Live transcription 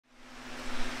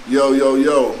Yo, yo,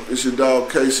 yo, it's your dog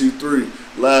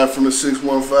KC3, live from the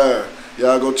 615.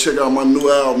 Y'all go check out my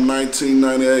new album,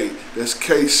 1998. That's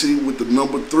KC with the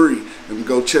number 3. And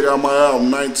go check out my album,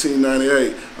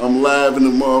 1998. I'm live in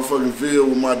the motherfucking field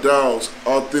with my dogs,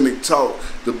 Authentik Talk,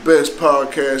 the best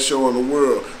podcast show in the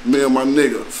world. Me and my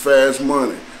nigga, Fast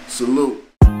Money. Salute.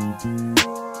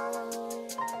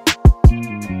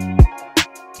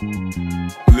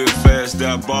 Live fast,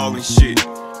 out ballin' shit.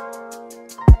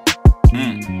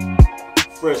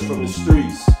 Fresh from the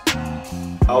streets,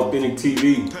 Authentik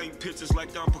TV,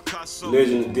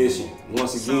 Legend Edition,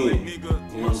 once again, you know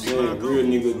what I'm saying, real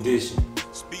nigga edition,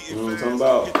 you know what I'm talking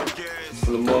about,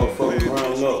 from the motherfucking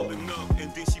ground up, you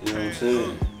know what I'm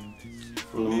saying,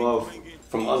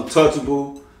 from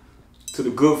Untouchable to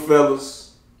the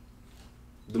Goodfellas,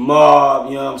 the Mob,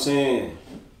 you know what I'm saying,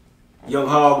 Young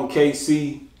Hog and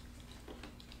KC,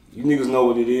 you niggas know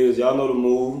what it is, y'all know the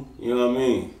move, you know what I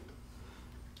mean.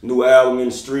 New album in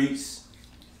the streets,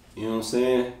 you know what I'm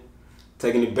saying?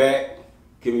 Taking it back,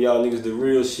 giving y'all niggas the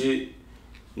real shit.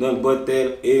 Nothing but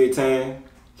that every time.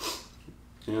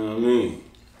 You know what I mean?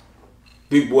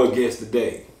 Big boy guest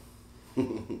today.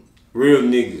 Real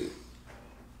nigga.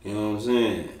 You know what I'm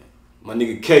saying? My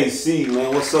nigga KC,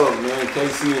 man. What's up, man?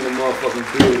 KC in the motherfucking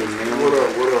building, man. What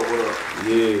up?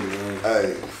 Yeah, man.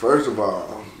 Hey, first of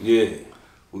all, yeah,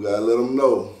 we gotta let them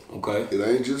know. Okay. It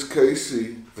ain't just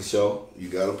KC. For sure. You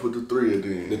gotta put the 3 at the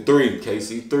end. The 3,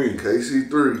 KC3.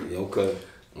 KC3. Yeah,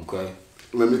 okay.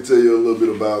 Let me tell you a little bit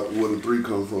about where the 3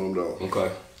 come from, though.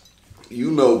 Okay.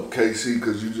 You know KC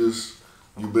because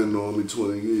you've been knowing me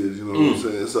 20 years, you know what I'm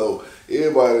saying? So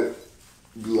everybody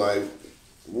be like,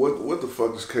 what the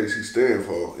fuck does KC stand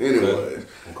for? Anyways,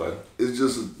 Okay. It's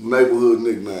just a neighborhood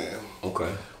nickname.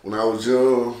 Okay. When I was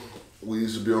young, we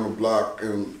used to be on the block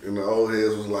and the old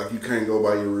heads was like, you can't go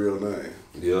by your real name.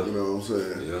 Yeah. You know what I'm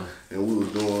saying? Yeah. And we was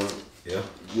doing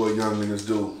what young niggas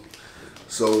do.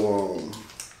 So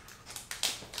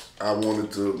I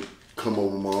wanted to come up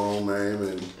with my own name,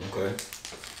 and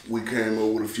we came up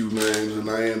with a few names, and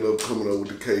I ended up coming up with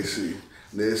the KC.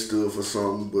 And that stood for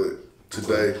something, but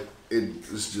today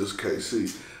it's just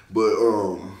KC. But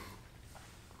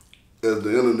as the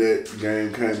internet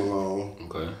game came along,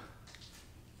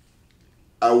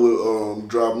 I would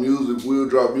drop music. We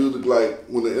would drop music like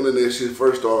when the internet shit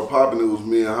first started popping. It was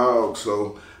me and Hog,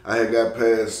 so I had got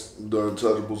past the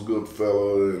Untouchables,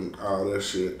 Goodfella, and all that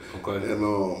shit. And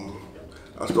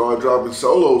I started dropping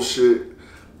solo shit,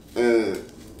 and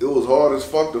it was hard as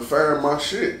fuck to find my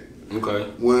shit.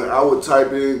 When I would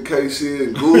type in KC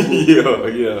in Google,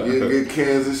 you'd get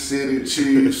Kansas City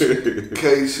Chiefs,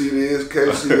 KC this,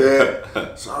 KC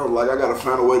that. So I was like, I gotta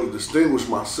find a way to distinguish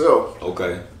myself.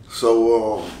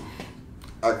 So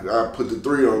I put the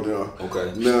 3 on there.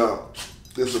 Now,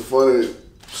 it's a funny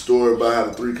story about how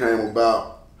the 3 came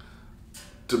about.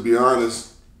 To be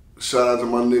honest, shout out to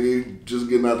my nigga, just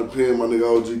getting out the pen, my nigga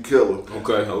OG Killer.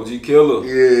 OG Killer.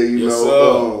 Yeah, you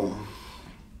know,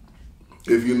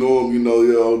 if you know him, you know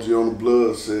you're OG on the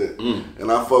blood set. And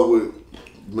I fuck with,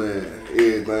 man,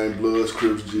 everything, Bloods,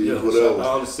 Crips, G's, whatever.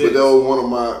 But that was one of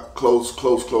my close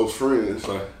friends.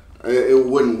 It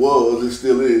was, it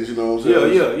still is, you know what I'm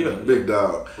saying? Yeah. Big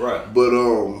dog. Right. But,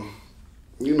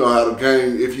 you know how the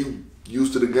gang, if you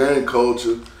used to the gang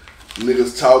culture,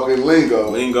 niggas talking lingo.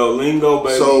 Lingo,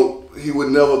 baby. So he would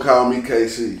never call me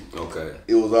KC.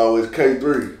 It was always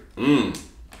K3.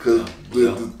 Because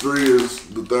the 3 is,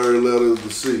 the third letter is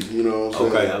the C, you know what I'm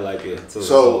saying? I like it too.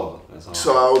 So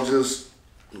I was just,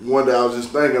 one day I was just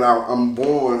thinking, I'm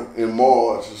born in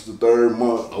March, it's the 3rd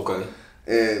month.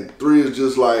 And 3 is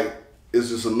just like, it's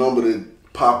just a number that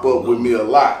pop up with me a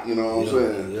lot, you know what I'm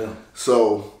saying? Yeah.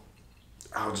 So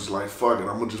I was just like, fuck it,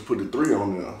 I'm gonna just put the 3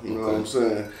 on there, you know what I'm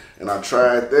saying? And I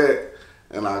tried that,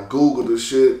 and I Googled the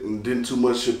shit, and didn't too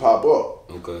much shit pop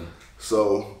up.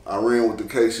 So I ran with the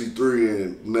KC3,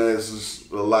 and now it's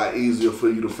just a lot easier for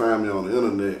you to find me on the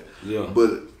internet.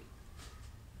 But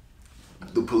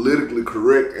the politically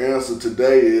correct answer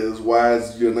today is, why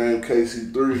is your name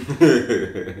KC3?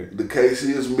 The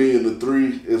KC is me, and the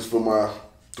 3 is for my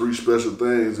 3 special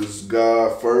things. It's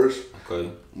God first,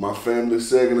 my family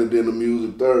second, and then the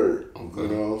music third. You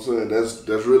know what I'm saying? That's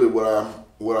really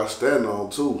what I stand on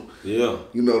too. You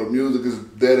know, the music is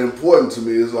that important to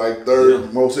me. It's like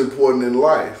 3rd most important in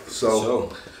life.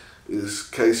 So it's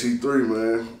KC3,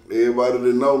 man. Everybody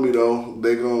that know me though,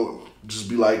 they gonna just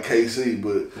be like KC,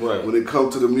 but when it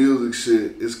comes to the music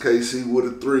shit, it's KC with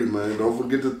a 3, man. Don't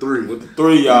forget the 3. With the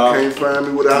 3, y'all. You can't find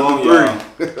me without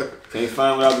the 3. Can't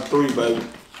find me without the 3, baby.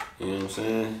 You know what I'm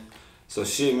saying? So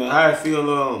shit, man, how I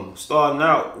feel starting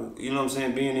out, you know what I'm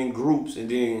saying, being in groups, and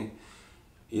then,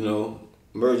 you know,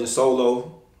 merging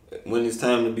solo when it's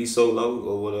time to be solo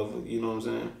or whatever? You know what I'm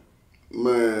saying?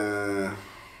 Man,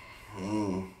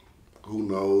 who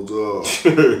knows?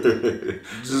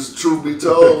 Just truth be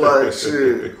told, like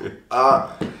shit.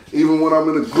 Even when I'm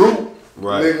in a group,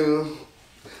 nigga,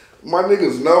 my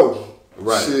niggas know.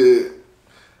 Right. Shit,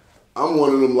 I'm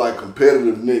one of them like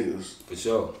competitive niggas. For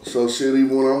sure. So shit,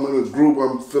 even when I'm in a group,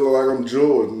 I'm feeling like I'm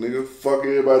Jordan, nigga. Fuck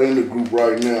everybody in the group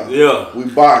right now. Yeah. We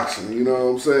boxing, you know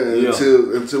what I'm saying?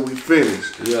 Yeah. Until we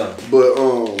finish. Yeah. But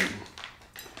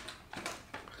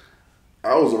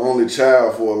I was the only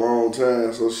child for a long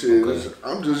time, so shit,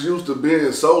 I'm just used to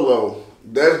being solo.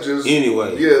 That's just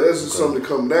that's just something that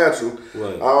come natural.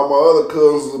 Right. All my other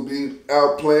cousins will be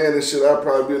out playing and shit. I'd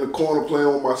probably be in the corner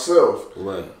playing with myself.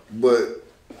 Right. But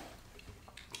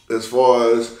as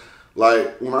far as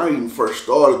like when I even first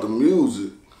started the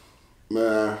music,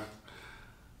 man,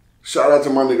 shout out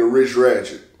to my nigga Rich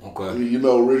Ratchet. Okay. You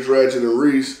know Rich Ratchet and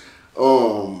Reese.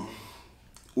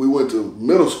 We went to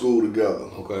middle school together.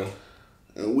 Okay.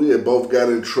 And we had both got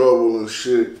in trouble and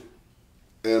shit.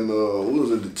 And we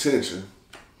was in detention.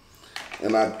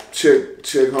 And I checked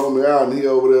homie out, and he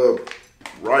over there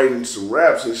writing some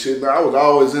raps and shit. Now, I was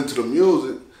always into the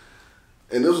music.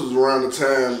 And this was around the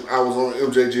time I was on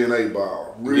MJG and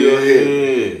 8-Ball. Real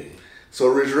heavy. So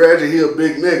Rich Ratchet, he a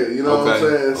big nigga, you know what I'm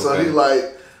saying? So he like,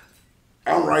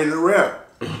 I'm writing a rap.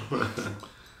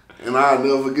 And I'll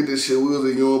never forget this shit. We was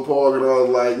in Ewing Park and I was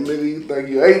like, nigga, you think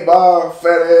you 8-Ball, fat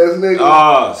ass nigga?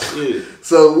 Ah, shit.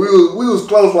 So we was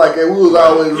close like that. We was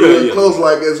always really close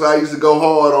like that, so I used to go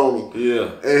hard on him.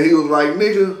 Yeah. And he was like,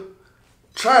 nigga,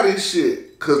 try this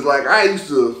shit. Cause like I used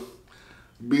to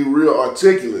be real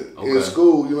articulate in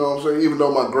school, you know what I'm saying? Even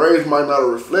though my grades might not have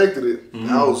reflected it,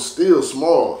 I was still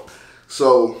small.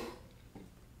 So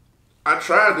I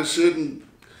tried this shit and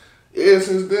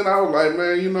since then I was like,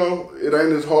 man, you know, it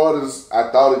ain't as hard as I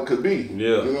thought it could be.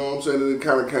 Yeah. You know what I'm saying? And it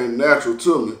kind of came natural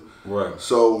to me. Right.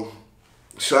 So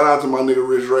shout out to my nigga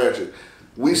Rich Ratchet.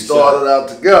 We started out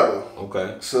together.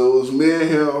 Okay. So it was me and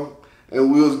him,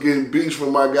 and we was getting beats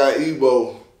from my guy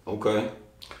Ebo. Okay.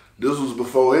 This was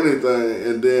before anything,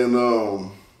 and then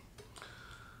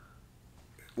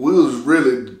we was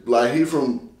really like, he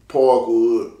from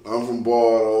Parkwood, I'm from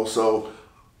Bardo, so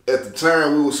at the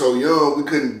time we were so young we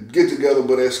couldn't get together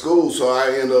but at school, so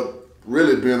I ended up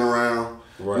really being around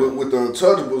with the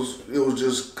Untouchables. It was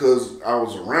just because I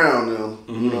was around them,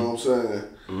 you know what I'm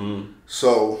saying?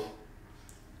 So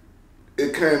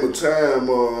it came a time,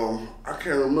 I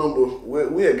can't remember,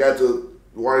 we had got to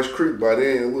White Creek by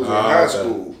then. We was in high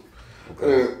school.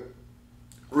 Okay. And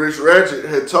Rich Ratchet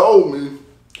had told me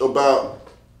about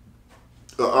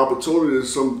the opportunity.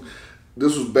 This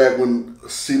was back when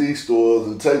CD stores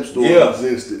and tape stores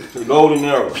existed. The golden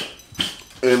era.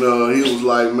 And he was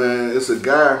like, man, it's a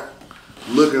guy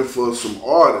looking for some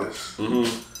artists.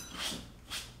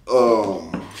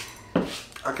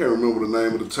 I can't remember the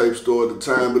name of the tape store at the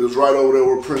time, but it's right over there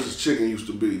where Princess Chicken used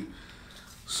to be.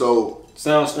 So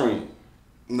Soundstream.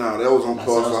 Nah, that was on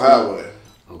Clarksville Highway.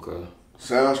 Okay.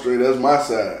 Soundstream, that's my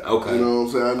side. Okay. You know what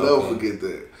I'm saying? I never forget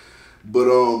that. But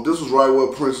this was right where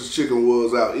Princess Chicken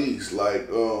was out east. Like,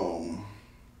 oh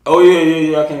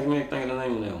yeah. I can't even think of the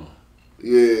name of that one.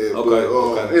 Yeah,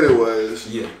 but anyways,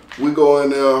 we go in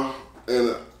there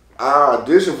and I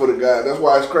auditioned for the guy. That's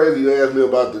why it's crazy you asked me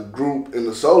about the group and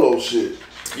the solo shit.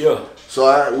 Yeah.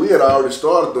 So we had already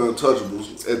started the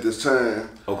Untouchables at this time.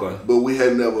 Okay. But we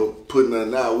had never put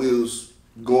nothing out. We was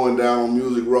going down on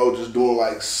Music Road just doing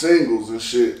like singles and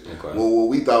shit. Okay. Well, what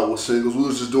we thought was singles. We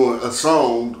was just doing a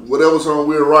song. Whatever song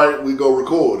we were writing, we go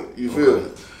record it. You feel me?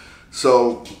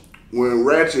 So when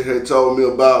Ratchet had told me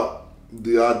about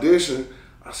the audition,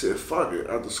 I said, fuck it.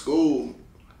 After school,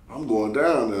 I'm going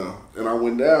down there. And I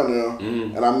went down there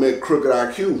and I met Crooked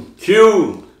IQ.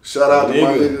 Q! Shout out to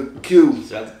my nigga Q.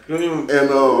 Shout out to Q. And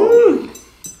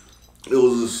it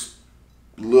was this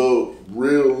little,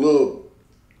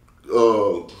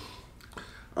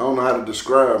 I don't know how to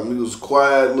describe him. He was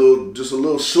quiet, just a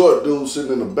little short dude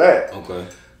sitting in the back. Okay.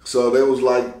 So they was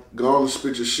like, go on and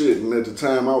spit your shit. And at the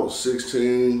time I was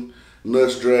 16,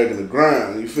 nuts dragging the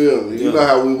grind. You feel me? Yeah. You know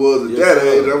how we was at that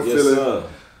age. I'm feeling,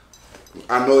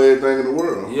 I know everything in the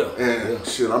world. Yeah. And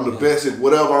shit, I'm the best at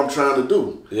whatever I'm trying to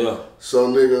do. Yeah. So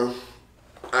nigga,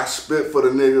 I spit for the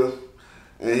nigga,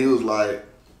 and he was like,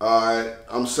 all right,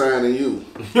 I'm signing you.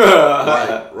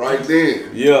 Like, right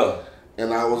then. Yeah.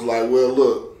 And I was like, well,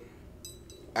 look,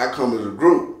 I come as a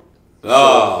group.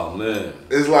 Man.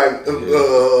 It's like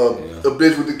a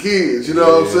bitch with the kids, you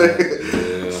know what I'm saying?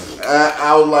 Yeah.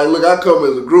 I was like, look, I come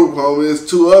as a group, homie. It's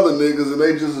 2 other niggas and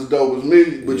they just as dope as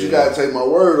me. But you gotta take my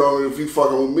word on it. If you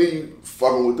fucking with me, you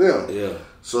fucking with them. Yeah.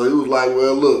 So he was like,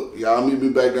 well, look, y'all meet me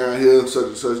back down here such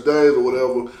and such days or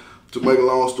whatever. To make a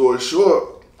long story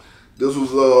short, this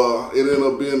was it ended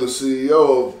up being the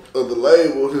CEO of the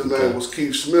label. His name was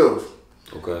Keith Smith.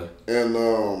 Okay. And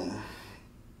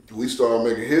we started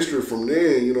making history from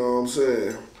then, you know what I'm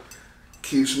saying?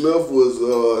 Keith Smith was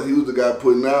he was the guy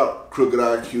putting out Crooked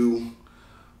IQ.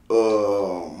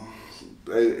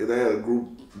 They had a group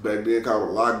back then called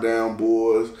the Lockdown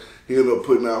Boys. He ended up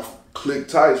putting out Click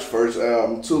Tight's first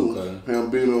album too. Okay.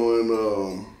 Hambino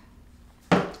and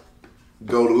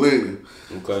Go to Lenny.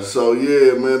 Okay. So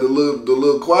yeah, man, the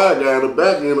little quiet guy in the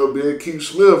back ended up being Keith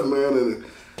Smith, man, and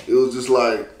it was just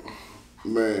like,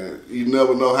 man, you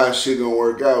never know how shit gonna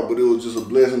work out, but it was just a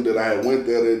blessing that I had went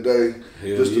there that day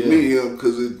to meet him,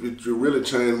 because it really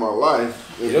changed my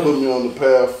life and put me on the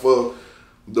path for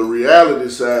the reality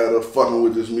side of fucking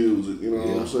with this music. You know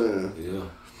what I'm saying?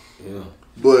 Yeah.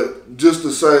 But just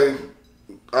to say,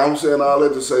 I'm saying all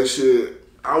that to say shit.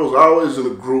 I was always in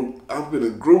a group. I've been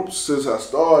in groups since I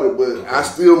started, but I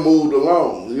still moved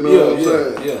along. You know what I'm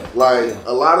saying? Yeah. Like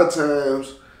a lot of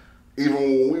times, even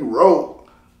when we wrote,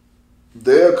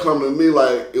 they'll come to me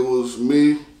like it was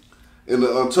me, and the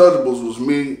Untouchables was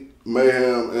me,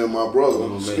 Mayhem, and my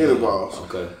brother, Skinny Boss.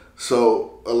 Okay.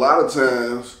 So a lot of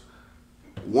times,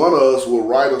 one of us will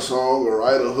write a song or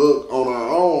write a hook on our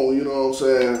own, you know what I'm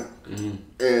saying? Mm-hmm.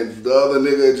 And the other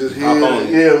nigga just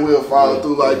we'll follow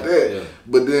through like that. Yeah.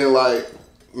 But then like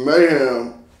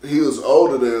Mayhem, he was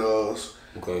older than us,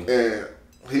 and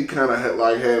he kind of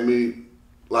had me,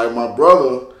 like my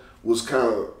brother was kind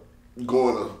of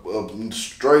going a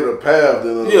straighter path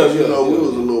than us. We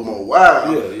was a little more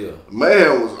wild.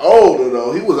 Mayhem was older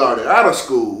though. He was already out of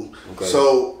school. Okay.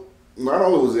 So not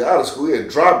only was he out of school, he had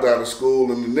dropped out of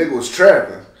school, and the nigga was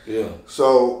trapping. Yeah.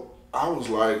 So I was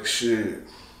like, shit.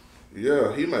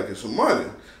 Yeah, he making some money.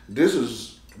 This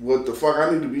is what the fuck I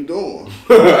need to be doing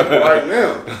right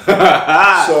now.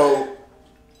 So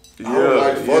I was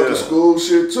like, fuck the school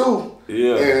shit too.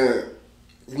 Yeah. And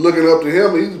looking up to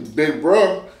him, he's a big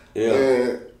bro. Yeah.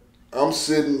 And I'm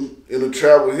sitting in a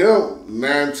trap with him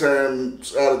 9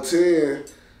 times out of 10,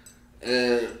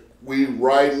 and we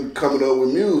writing, coming up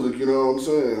with music. You know what I'm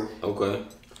saying? Okay.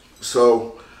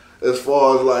 So, as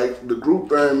far as like the group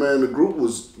thing, man, the group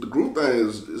thing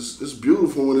is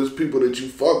beautiful when it's people that you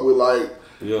fuck with. Like,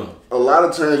 a lot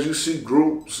of times you see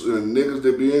groups and niggas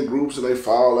that be in groups and they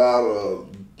fall out or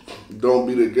don't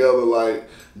be together. Like,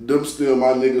 them still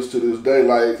my niggas to this day.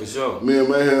 Like, for sure. Me and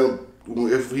Mayhem,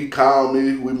 if he called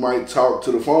me, we might talk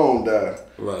till the phone die.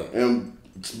 Right. And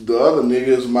the other nigga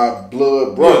is my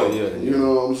blood brother. You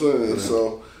know what I'm saying?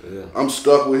 So. Yeah. I'm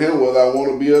stuck with him whether I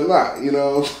want to be or not, you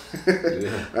know?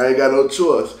 I ain't got no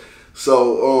choice.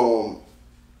 So,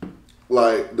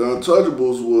 like, the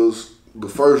Untouchables was the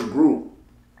first group.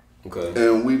 Okay.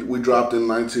 And we dropped in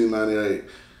 1998.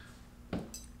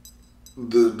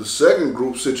 The second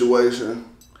group situation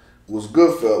was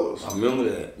Goodfellas. I remember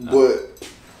that. But,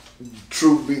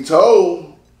 truth be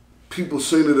told, people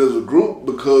seen it as a group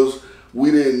because we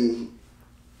didn't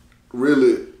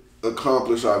really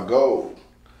accomplish our goal.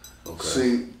 Okay.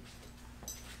 See,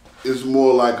 it's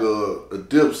more like a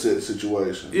Dipset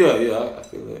situation. Yeah, I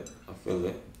feel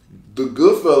that. The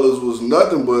Goodfellas was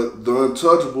nothing but the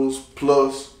Untouchables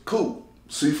plus Coop,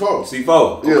 C4.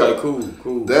 C4. Okay,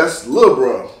 cool. That's Lil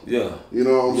Bro. Yeah. You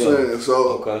know what I'm saying?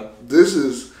 So this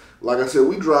is, like I said,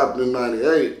 we dropped in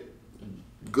 98.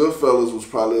 Goodfellas was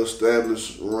probably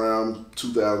established around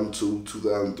 2002,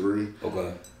 2003.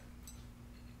 Okay.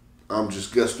 I'm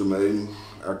just guesstimating.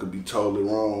 I could be totally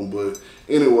wrong, but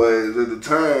anyways, at the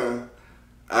time,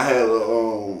 I had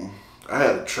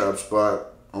a trap spot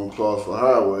on Clarksville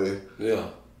Highway. Yeah.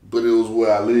 But it was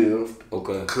where I lived.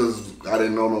 Okay. Cause I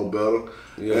didn't know no better.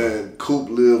 Yeah. And Coop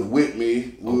lived with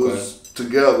me. We was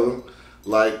together,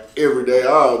 like every day,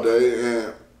 all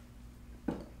day.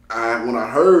 And when I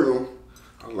heard him,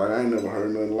 I was like, I ain't never heard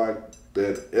nothing like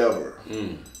that ever.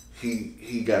 Mm.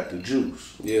 He got the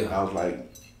juice. Yeah. I was like,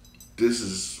 this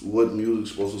is what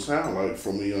music's supposed to sound like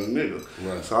from a young nigga.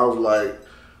 Right. So I was like,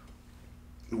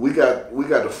 we got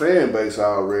the fan base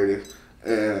already,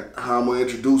 and how I'm gonna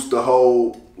introduce the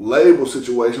whole label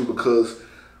situation, because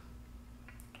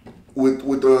with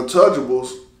the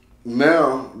Untouchables,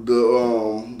 now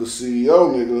the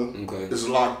CEO nigga is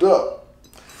locked up.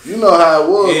 You know how it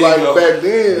was back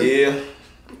then.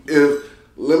 Yeah.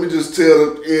 Let me just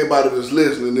tell everybody that's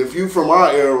listening, if you from our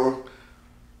era,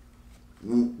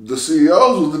 the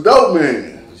CEOs was the dope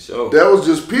man. Sure. That was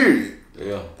just period.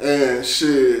 Yeah. And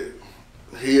shit,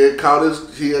 he had caught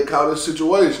his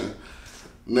situation.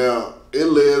 Now it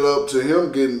led up to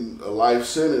him getting a life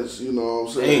sentence. You know what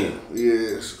I'm saying? Damn.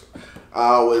 Yes. I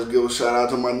always give a shout out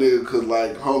to my nigga because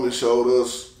like homie showed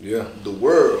us the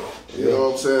world. You know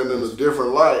what I'm saying, in a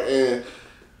different light, and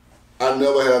I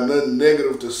never had nothing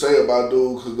negative to say about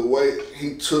dude because the way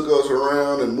he took us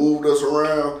around and moved us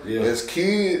around as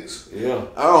kids, I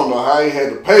don't know how he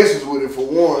had the patience with it for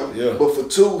one, but for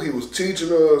two, he was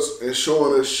teaching us and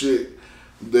showing us shit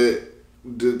that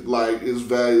like his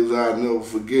values I'll never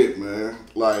forget, man.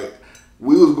 Like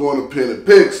we was going to Pen and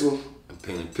Pixel.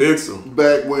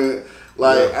 Back when,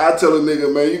 like I tell a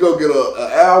nigga, man, you go get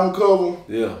an album cover,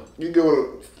 you give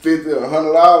it $50 or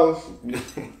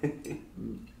 $100.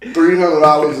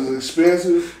 $300 is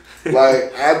expensive.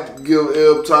 Like I give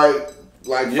Eb Tight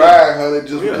like $500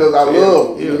 just because I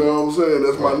love him. You know what I'm saying?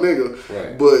 That's my nigga.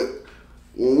 Right. But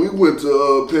when we went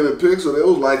to Pen and Pixel, it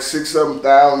was like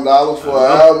 $6,000-$7,000 for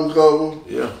an album cover.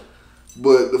 Yeah.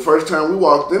 But the first time we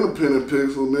walked into Pen and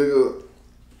Pixel, nigga,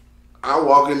 I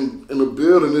walk in the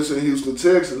building. It's in Houston,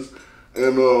 Texas,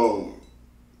 and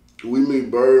we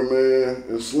meet Birdman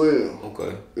and Slim.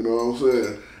 Okay. You know what I'm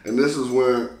saying? And this is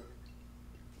when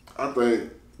I think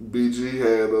BG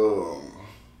had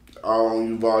All On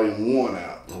You Volume 1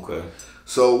 out. Okay.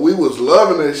 So we was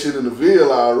loving that shit in the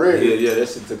Ville already. Yeah, that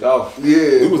shit took off.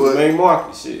 Yeah. We was the main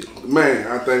market shit. Man,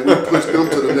 I think we pushed them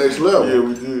to the next level. Yeah,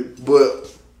 we did.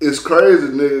 But it's crazy,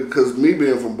 nigga, because me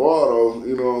being from Bardo,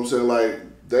 you know what I'm saying, like,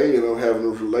 they end up having a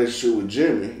relationship with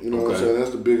Jimmy. You know what I'm saying?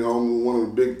 That's the big homie, one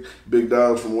of the big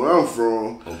dogs from where I'm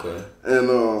from. Okay. And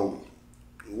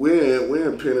we're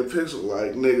in Pen and Pixel,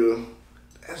 like, nigga,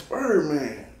 that's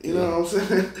Birdman. You know what I'm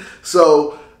saying?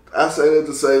 So I say that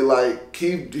to say, like,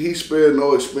 he spared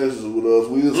no expenses with us.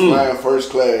 We was flying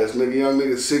first class, nigga, young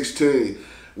nigga 16.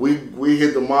 We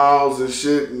hit the miles and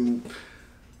shit, and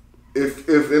if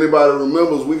anybody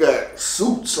remembers, we got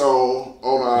suits on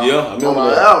our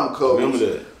album covers. Remember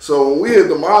that. So when we hit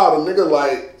the mile, the nigga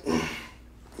like,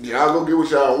 y'all go get what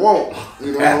y'all want.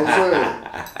 You know what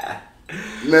I'm saying?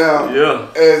 Now,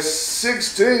 at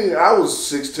 16, I was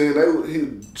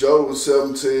 16. Joe was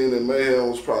 17, and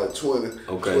Mayhem was probably 20,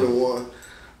 21.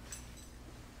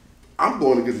 I'm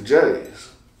going to get the J's.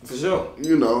 For sure.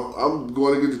 You know, I'm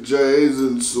going to get the J's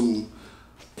and some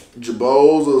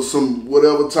Jabos or some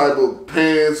whatever type of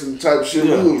pants and type of shit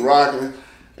we was rocking.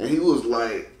 And he was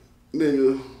like,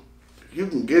 nigga, you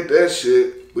can get that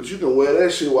shit, but you can wear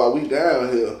that shit while we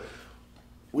down here.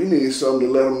 We need something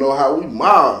to let them know how we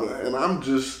mobbing. And I'm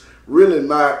just really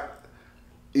not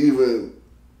even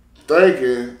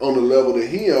thinking on the level that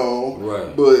he on.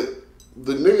 Right. But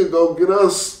the nigga go get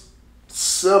us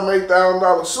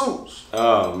 $7,000-$8,000 suits.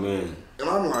 Oh, man. And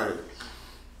I'm like,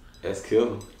 that's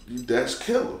killer. That's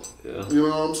killer. Yeah. You know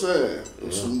what I'm saying?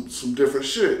 Yeah. Some different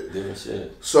shit. Different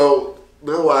shit. So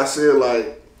that's why I said,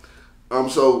 like, I'm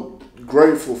so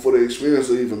grateful for the experience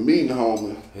of even meeting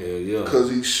homie. Hell yeah. Because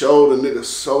he showed a nigga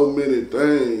so many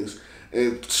things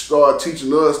and started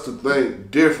teaching us to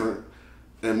think different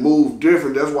and move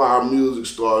different. That's why our music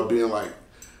started being like,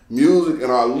 music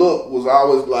and our look was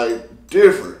always like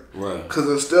different. Right. Because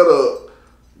instead of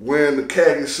wearing the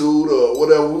khaki suit or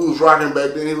whatever we was rocking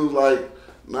back then, he was like,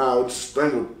 nah, just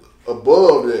think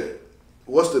above that.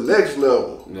 What's the next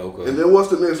level? Okay. And then what's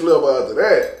the next level after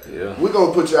that? Yeah. We're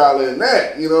going to put y'all in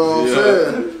that, you know what I'm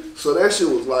saying? So that shit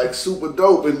was like super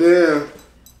dope. And then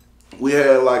we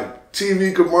had like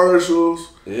TV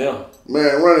commercials. Yeah.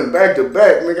 Man, running back to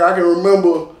back. Nigga, I can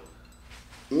remember,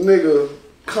 nigga,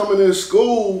 coming in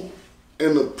school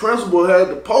and the principal had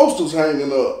the posters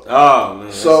hanging up. Oh,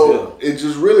 man. So it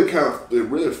just really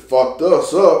really fucked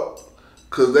us up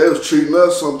because they was treating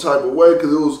us some type of way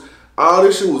because it was, all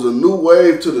this shit was a new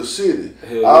wave to the city.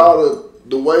 Hell all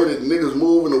the way that niggas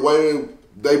move and the way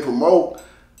they promote,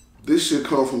 this shit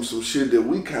come from some shit that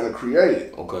we kind of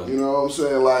created. Okay. You know what I'm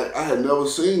saying? Like, I had never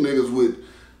seen niggas with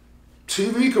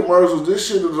TV commercials. This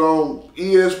shit was on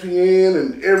ESPN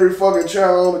and every fucking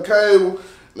channel on the cable.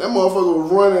 That motherfucker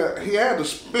was running, he had to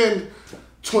spend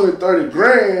 20, 30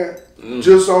 grand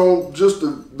just on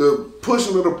the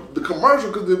pushing of the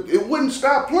commercial because it wouldn't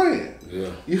stop playing. Yeah.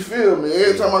 You feel me?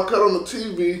 Every time I cut on the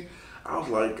TV, I was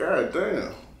like, God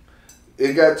damn.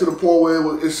 It got to the point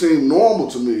where it seemed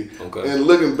normal to me. Okay. And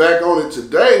looking back on it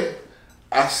today,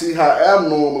 I see how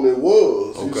abnormal it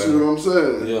was. Okay. You see what I'm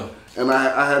saying? Yeah. And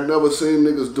I had never seen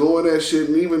niggas doing that shit.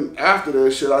 And even after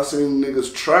that shit, I seen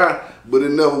niggas try, but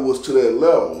it never was to that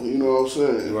level. You know what I'm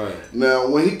saying? Right. Now,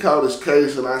 when he caught his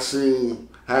case and I seen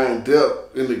how in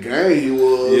depth in the game he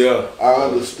was, I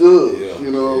understood. Yeah.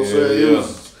 You know what I'm saying? He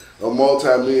was a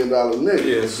multi-million-dollar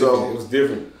nigga. Yeah, so it was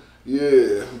different.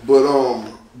 Yeah, but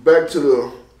back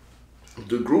to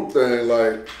the group thing,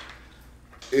 like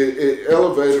it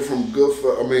elevated from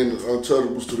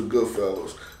Untouchables to the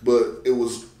Goodfellas, but it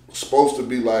was supposed to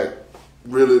be like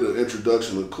really the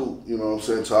introduction of Coop, you know what I'm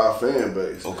saying, to our fan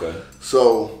base. Okay.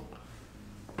 So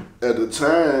at the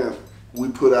time, we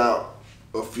put out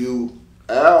a few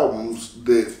albums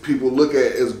that people look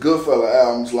at as Goodfella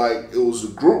albums, like it was a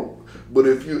group. But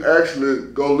if you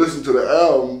actually go listen to the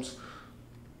albums,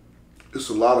 it's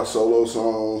a lot of solo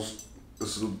songs.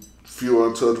 It's a few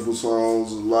untouchable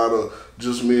songs. A lot of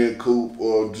just me and Coop,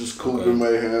 or just Coop and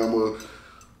Mayhem,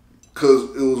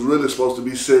 because it was really supposed to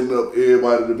be setting up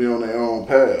everybody to be on their own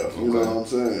path. You know what I'm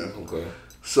saying? Okay.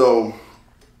 So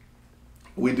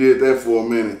we did that for a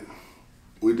minute.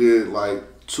 We did like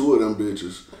 2 of them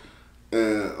bitches,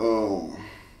 and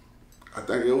I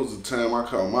think it was the time I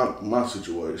called my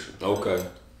situation. Okay.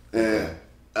 And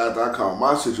after I called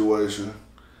my situation,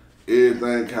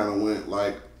 everything kind of went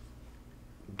like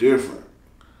different.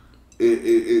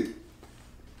 It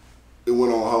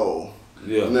went on hold.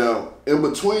 Yeah. Now, in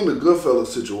between the Goodfellas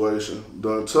situation, the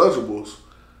Untouchables,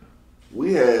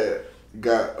 we had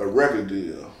got a record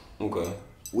deal. Okay.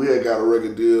 We had got a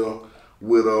record deal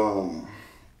with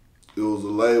it was a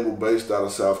label based out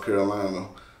of South Carolina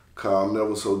called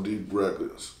Never So Deep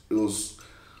Records. It was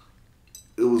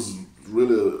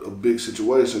really a big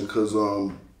situation because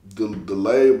the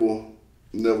label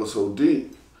Never So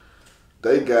Deep,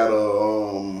 they got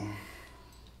a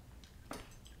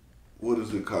what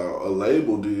is it called? A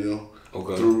label deal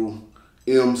through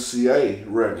MCA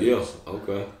Records. Yeah.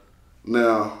 Okay.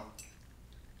 Now,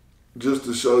 just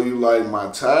to show you like my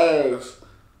ties,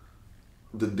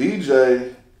 the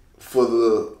DJ for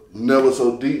the Never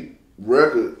So Deep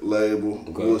record label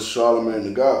was Charlamagne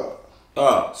the God.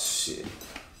 Oh, shit.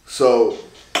 So,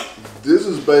 this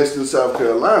is based in South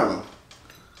Carolina.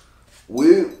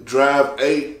 We drive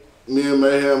me and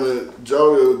Mayhem and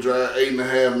Jody would drive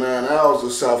 8.5, 9 hours to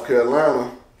South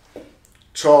Carolina,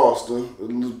 Charleston,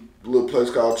 a little place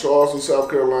called Charleston, South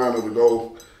Carolina, to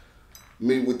go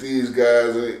meet with these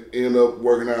guys and end up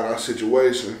working out our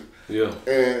situation. Yeah.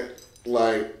 And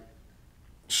like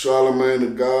Charlamagne the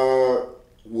God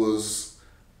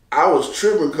I was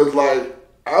tripping because like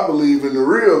I believe in the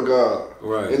real God.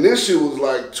 Right. And this shit was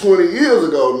like 20 years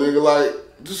ago, nigga, like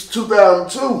just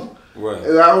 2002. Right.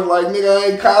 And I was like, nigga, I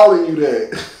ain't calling you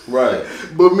that. Right.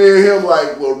 But me and him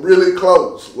like were really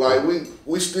close. Like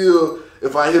we still,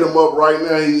 if I hit him up right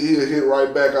now, he'll hit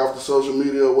right back off the social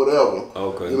media or whatever.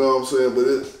 Okay. You know what I'm saying? But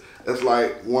it's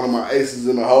like one of my aces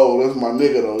in the hole. That's my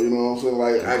nigga though. You know what I'm saying?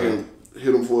 Like I can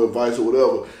hit him for advice or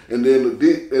whatever. And then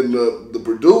the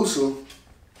producer,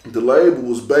 the label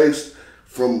was based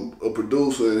from a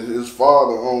producer, and his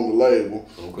father owned the label.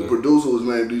 Okay. The producer was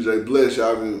named DJ Bless.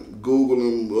 Y'all can Google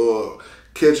him,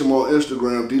 catch him on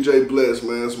Instagram. DJ Bless,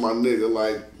 man, that's my nigga,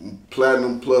 like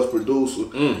platinum plus producer.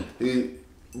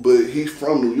 But he's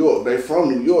from New York. They from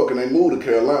New York and they moved to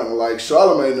Carolina. Like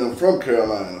Charlamagne them from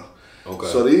Carolina. Okay.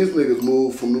 So these niggas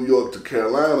moved from New York to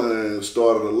Carolina and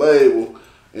started a label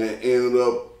and ended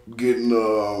up getting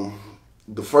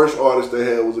the first artist they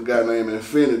had was a guy named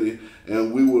Infinity,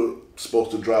 and we were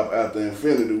supposed to drop after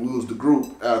Infinity. We was the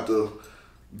group after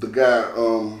the guy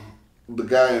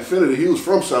Infinity. He was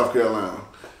from South Carolina,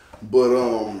 but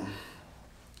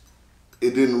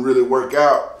it didn't really work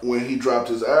out when he dropped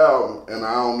his album, and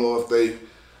I don't know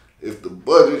if the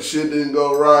budget shit didn't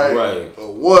go right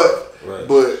or what. Right.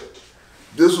 But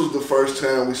this was the first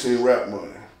time we seen Rap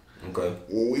Money. Okay.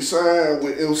 When we signed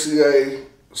with MCA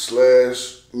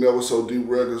 / Never So Deep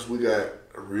Records, we got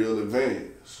a real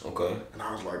advance. Okay. And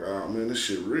I was like, oh man, this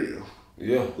shit real.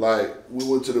 Yeah. Like, we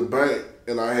went to the bank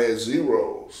and I had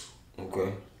zeros.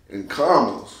 Okay. And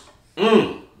commas.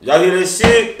 Y'all hear this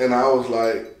shit? And I was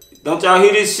like, don't y'all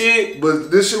hear this shit?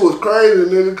 But this shit was crazy,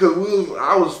 nigga, because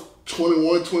I was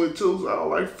 21, 22, so I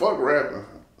was like, fuck rapping.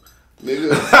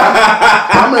 Nigga.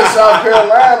 I'm in South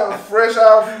Carolina, fresh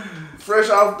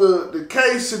off the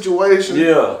case situation.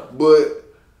 Yeah. But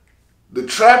the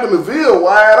trap in the Ville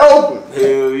wide open.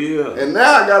 Hell yeah. And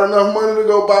now I got enough money to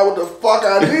go buy what the fuck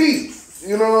I need.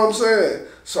 You know what I'm saying?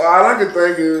 So all I can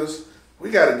think is, we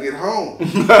gotta get home. We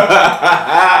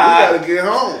gotta get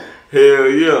home. Hell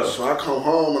yeah. So I come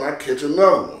home and I catch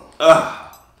another one.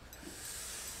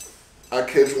 I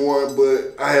catch one,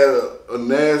 but I had a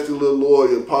nasty little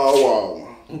lawyer, Paul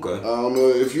Wildman. Okay. I don't know,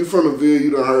 if you from the Ville,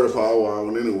 you done heard of Paul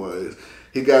Wildman anyways.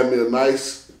 He got me a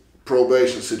nice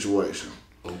probation situation.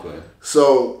 Okay.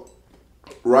 So,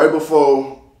 right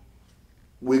before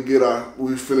we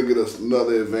finna get us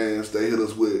another advance, they hit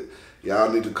us with,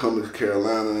 y'all need to come to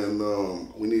Carolina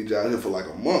and we need y'all here for like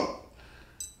a month.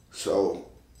 So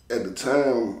at the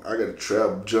time, I got a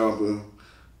trap jumping,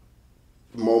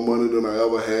 more money than I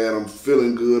ever had. I'm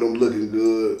feeling good. I'm looking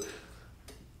good.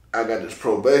 I got this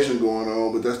probation going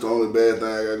on, but that's the only bad thing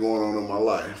I got going on in my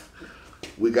life.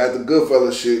 We got the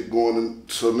Goodfellas shit going,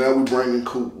 so now we bringing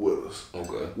Coop with us.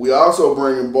 Okay. We also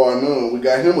bringing Bar None. We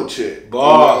got him a check. Bar.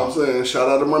 You know what I'm saying? Shout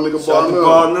out to my nigga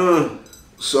Bar None.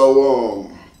 So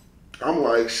I'm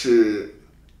like, shit.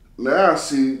 Now I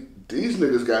see these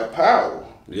niggas got power.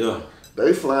 Yeah.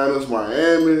 They flying us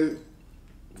Miami,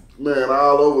 man,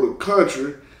 all over the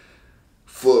country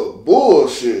for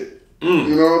bullshit.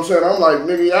 You know what I'm saying? I'm like,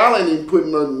 nigga, y'all ain't even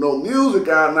putting no music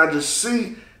out, and I just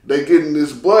see they getting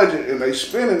this budget and they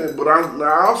spending it, but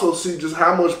I also see just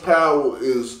how much power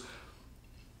is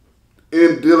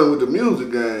in dealing with the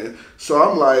music game. So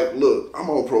I'm like, look, I'm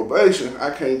on probation. I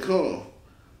can't come.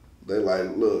 They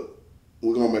like, look,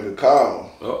 we're going to make a call.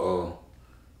 Uh-oh.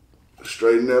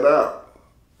 Straighten that out.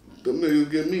 Them niggas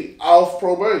get me off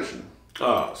probation.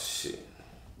 Oh, shit.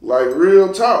 Like,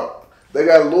 real talk. They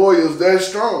got lawyers that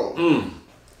strong.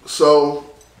 So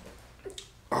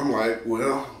I'm like,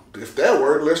 well, if that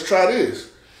worked, let's try this.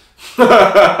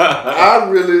 I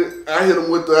hit him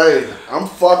with the, hey, I'm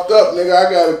fucked up, nigga. I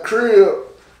got a crib.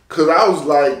 Cause I was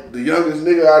like the youngest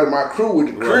nigga out of my crew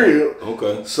with the crib.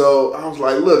 Okay. So I was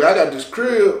like, look, I got this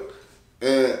crib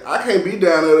and I can't be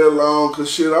down there that long cause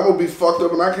shit, I'm gonna be fucked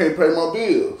up and I can't pay my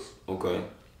bills. Okay.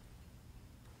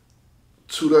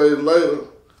 2 days later,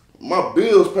 my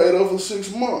bills paid off for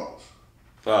 6 months.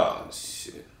 Oh,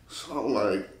 shit. So I'm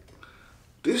like,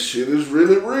 this shit is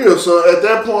really real. So at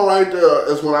that point right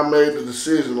there is when I made the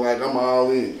decision, like, I'm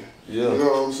all in. Yeah. You know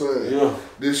what I'm saying? Yeah.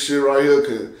 This shit right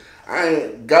here, I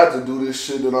ain't got to do this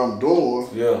shit that I'm doing.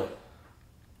 Yeah.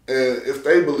 And if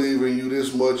they believe in you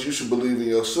this much, you should believe in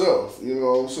yourself. You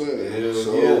know what I'm saying? Yeah,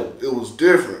 so it was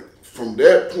different. From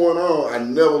that point on, I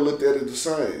never looked at it the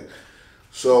same.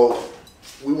 So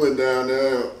we went down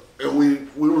there and we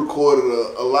recorded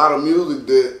a lot of music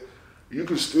that you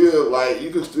can still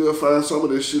find some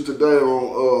of this shit today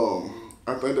on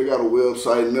I think they got a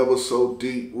website,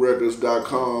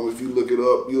 neversodeeprecords.com. If you look it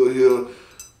up, you'll hear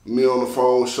me on the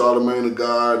phone, Charlamagne the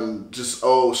God, and just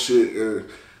old shit. And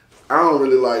I don't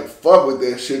really like fuck with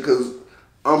that shit because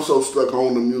I'm so stuck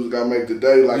on the music I make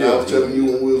today. Like I was telling you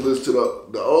when we was listening to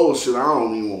the old shit, I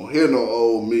don't even want to hear no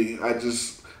old me. I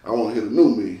want to hear the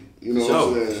new me. You know what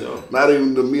I'm saying? Sure. Not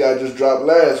even the me I just dropped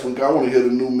last week. I want to hear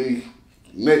the new me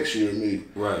next year me.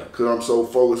 Right. Because I'm so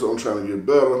focused on trying to get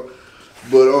better.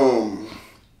 But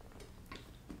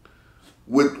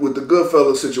with the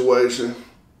Goodfellas situation,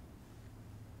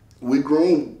 we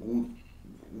groomed.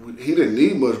 He didn't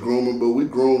need much grooming, but we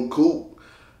groomed Coop.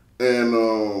 And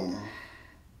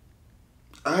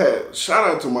I had, shout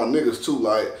out to my niggas too,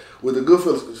 like with the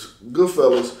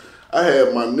Goodfellas, I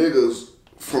had my niggas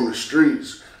from the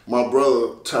streets, my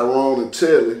brother Tyrone and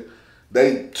Telly,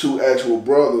 they two actual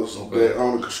brothers that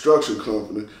own a construction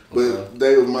company, but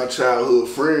they was my childhood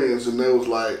friends and they was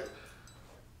like,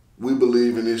 we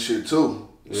believe in this shit too.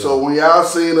 Yeah. So when y'all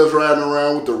seen us riding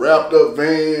around with the wrapped up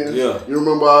vans, you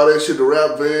remember all that shit, the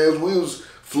wrapped vans, we was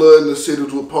flooding the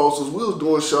cities with posters, we was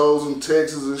doing shows in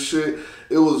Texas and shit.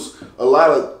 It was a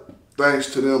lot of thanks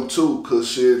to them too, cause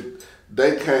shit,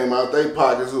 they came out they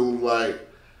pockets and was like,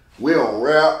 we don't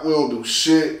rap, we don't do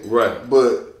shit,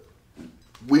 but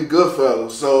we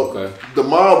Goodfellas. So the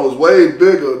mob was way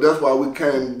bigger. That's why we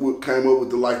came up with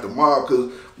the mob,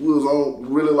 cause we was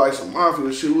on really like some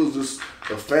mafia shit. We was just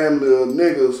a family of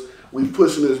niggas. We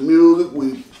pushing this music,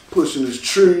 we pushing this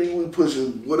tree, we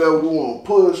pushing whatever we want to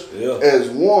push as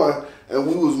one, and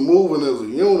we was moving as a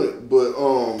unit. But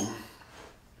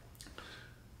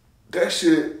that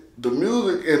shit, the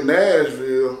music in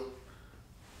Nashville,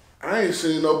 I ain't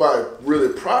seen nobody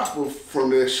really prosper from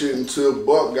that shit until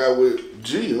Buck got with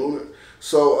G on it.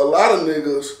 So a lot of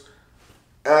niggas,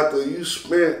 after you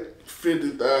spent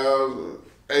 $50,000,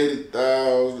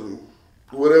 $80,000,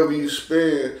 whatever you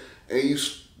spend, and you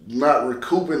not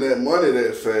recouping that money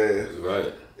that fast,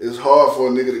 it's hard for a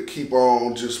nigga to keep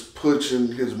on just pushing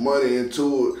his money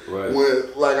into it.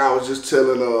 When, like I was just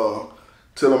telling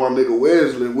my nigga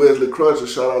Wesley Crutcher,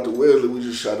 shout out to Wesley, we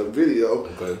just shot a video.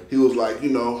 He was like,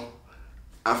 you know,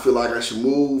 I feel like I should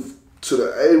move to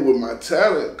the A with my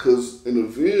talent because in the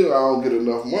Ville, I don't get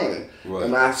enough money.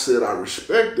 And I said, I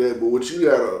respect that, but what you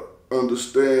gotta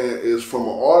understand is from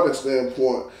an artist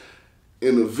standpoint,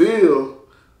 in the Ville,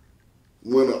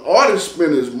 when an artist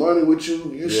spend his money with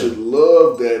you, you should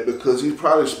love that because he's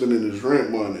probably spending his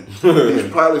rent money.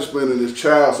 He's probably spending his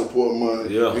child support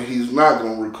money, and he's not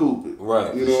gonna recoup it.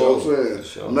 Right. You know what I'm saying?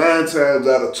 Sure. 9 times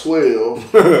out of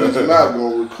 12, he's not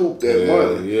gonna recoup that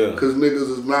money. Yeah. Because niggas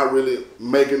is not really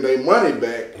making their money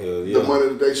back. The money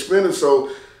that they spending. So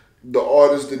the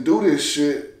artists that do this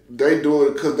shit, they do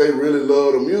it because they really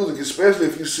love the music, especially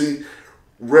if you see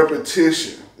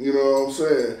repetition. You know what I'm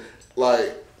saying?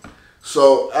 Like.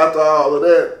 So after all of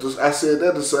that, I said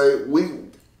that to say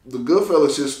the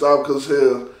Goodfellas shit stopped because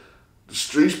hell, the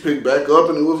streets picked back up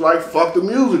and it was like fuck the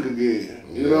music again.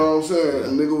 You know what I'm saying?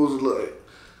 And nigga was like,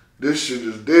 this shit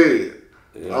is dead.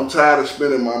 I'm tired of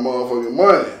spending my motherfucking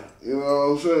money. You know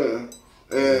what I'm saying?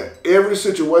 And every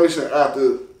situation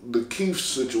after the Keith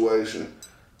situation,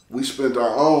 we spent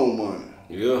our own money.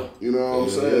 Yeah. You know what I'm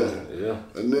saying? Yeah.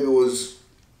 A nigga was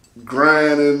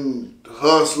grinding,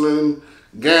 hustling,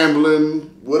 gambling,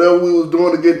 whatever we was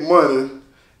doing to get money,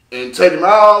 and taking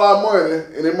all our money,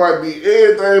 and it might be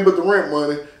everything but the rent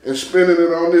money, and spending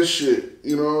it on this shit.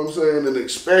 You know what I'm saying? And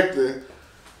expecting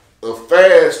a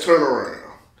fast turnaround.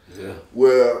 Yeah.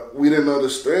 Where we didn't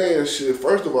understand shit.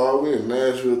 First of all, we're in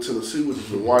Nashville, Tennessee, which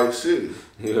is a white city.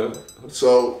 Yeah.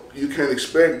 So you can't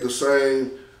expect the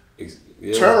same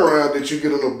turnaround that you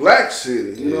get in a black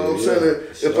city. You know what I'm saying?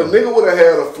 If a nigga would have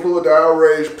had a Fluid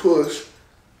Outrage push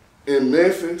in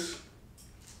Memphis,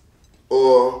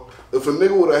 or if a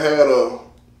nigga would have had a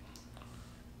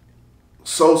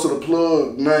Sosa the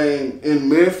Plug name in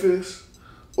Memphis,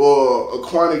 or a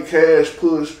Quanti Cash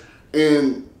push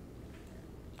in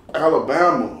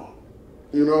Alabama,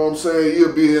 you know what I'm saying?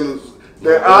 You'll be in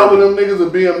all of them niggas will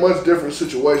be in much different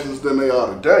situations than they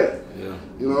are today. Yeah.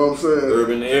 You know what I'm saying?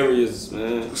 Urban areas,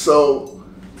 man. So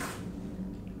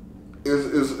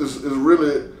it's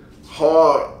really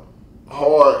hard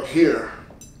here,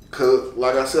 cause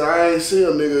like I said, I ain't seen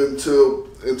a nigga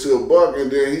until Buck,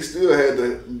 and then he still had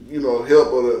the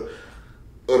help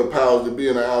of the powers that be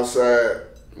in the outside,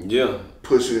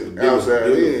 pushing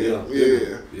outside in,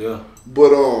 yeah.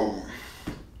 But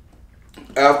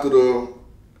after the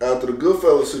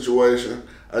Goodfellas situation,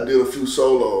 I did a few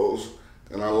solos,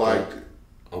 and I liked it.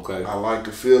 Okay. I liked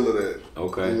the feel of that.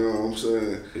 Okay. You know what I'm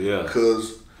saying? Yeah.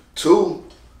 Cause two,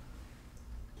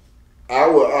 I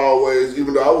would always,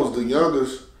 even though I was the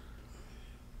youngest,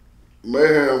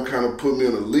 Mayhem kind of put me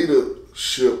in a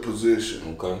leadership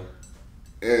position. Okay.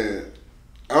 And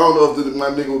I don't know if my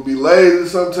nigga would be lazy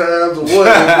sometimes or what.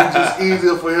 It was just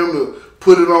easier for him to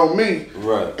put it on me.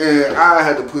 Right. And I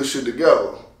had to push it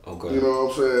together. Okay. You know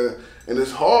what I'm saying? And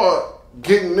it's hard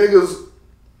getting niggas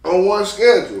on one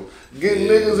schedule. Getting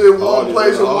niggas in one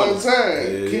place at one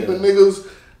time. Keeping niggas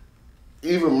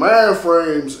even mind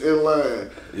frames in line.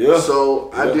 Yeah.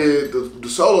 So I did the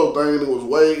solo thing, and it was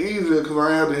way easier because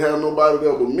I ain't had to have nobody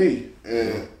there but me.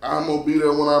 And I'm going to be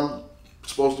there when I'm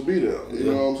supposed to be there. You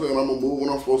know what I'm saying? I'm going to move when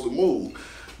I'm supposed to move.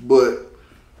 But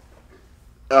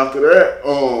after that,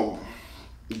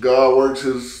 God works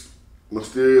his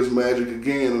mysterious magic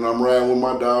again, and I'm riding with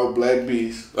my dog, Black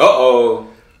Beast. Uh-oh.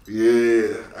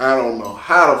 Yeah. I don't know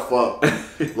how the fuck.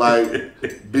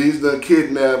 Like, Beast done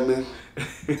kidnapped me.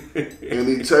 And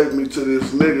he take me to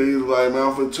this nigga. He was like, man,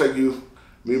 I'm finna take you,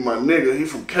 me and my nigga. He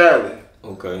from Cali.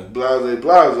 Okay.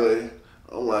 Blase.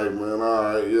 I'm like, man, all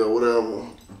right, yeah, whatever.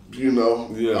 You know,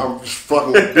 I'm just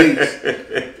fucking with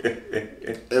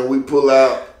Beats. And we pull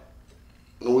out,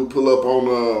 and we pull up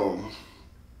on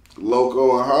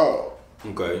Loco and Hall.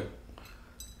 Okay.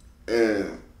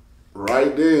 And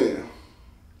right then,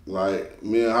 like,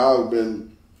 me and Hall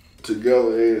been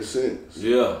together ever since.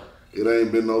 Yeah. It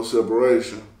ain't been no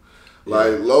separation.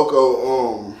 Like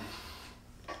Loco,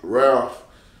 Ralph,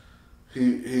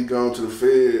 he gone to the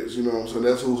feds, you know what I'm saying?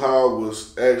 That's who Hog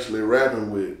was actually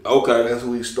rapping with. Okay. That's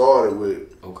who he started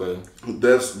with. Okay.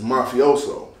 That's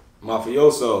Mafioso.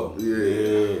 Mafioso.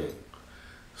 Yeah.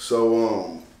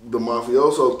 So the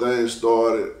Mafioso thing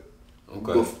started.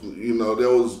 Okay. You know,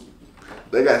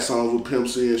 they got songs with Pimp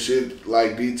C and shit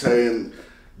like D-Tay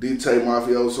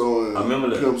Mafioso and I remember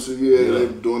that. Pimp C, they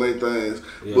doing their things.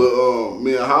 Yeah. But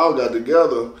me and Howell got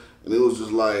together, and it was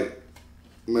just like,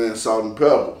 man, salt and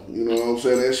pepper. You know what I'm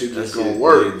saying? That shit just gonna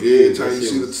work. Every time you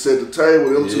see the set the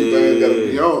table, them two things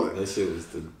gotta be on it. That shit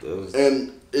was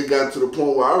And it got to the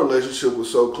point where our relationship was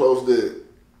so close that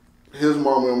his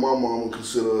mama and my mama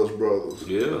consider us brothers.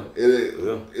 Yeah.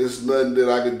 It's nothing that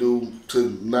I could do to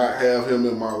not have him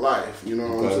in my life. You know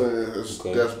what I'm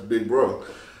saying? That's big bro.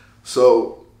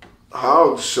 So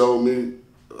Howard showed me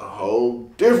a whole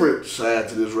different side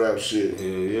to this rap shit.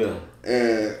 Yeah.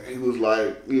 And he was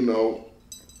like, you know,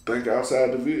 think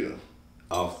outside the Ville.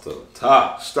 Off the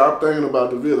top. Stop thinking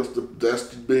about the Ville.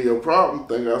 That's been your problem.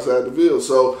 Think outside the Ville.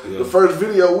 So the first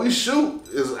video we shoot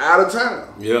is out of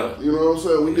town. Yeah. You know what I'm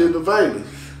saying? We did the Vegas.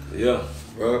 Yeah.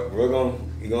 Bro,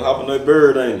 he gonna hop on that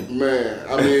bird, ain't he? Man,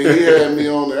 I mean, he had me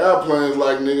on the airplanes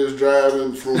like niggas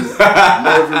driving from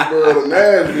Murfreesboro to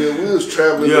Nashville. We was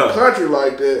traveling the country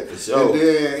like that. For sure. And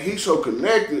then he so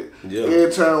connected. Yeah.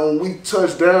 Every time when we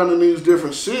touch down in these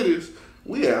different cities,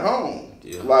 we at home.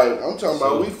 Yeah. Like, I'm talking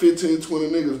about we 15, 20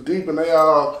 niggas deep and they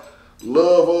all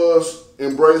love us,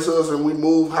 embrace us, and we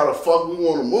move how the fuck we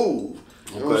want to move.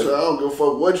 You know what I'm saying? I don't give a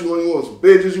fuck what you want. You want some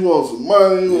bitches, you want some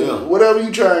money, you want whatever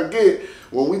you try and get.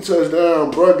 When we touch down,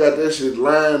 bro got that shit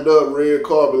lined up, red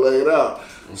carpet laid out.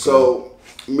 Okay. So,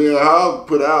 me and Hog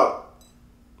put out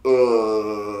 2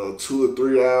 or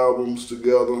 3 albums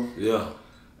together. Yeah.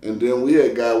 And then we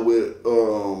had got with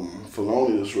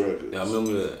Felonious Records. Yeah, I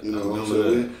remember that. You know what I'm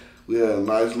saying? We had a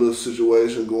nice little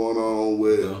situation going on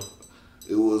with,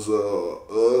 it was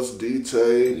us,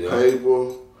 D-Tay,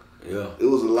 Paper. Yeah. It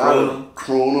was a lot of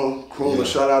Crooner. Yeah.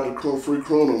 Shout out to Free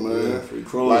Crooner, man. Yeah, Free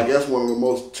Crooner. Like, that's one of the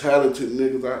most talented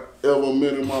niggas I ever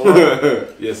met in my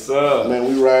life. Yes, sir. Man,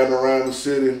 we riding around the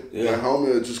city, and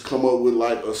homie would just come up with,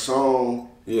 like, a song.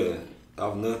 Yeah.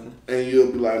 Off nothing. And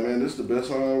you'll be like, man, this is the best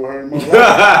song I ever heard in my life. You know what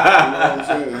I'm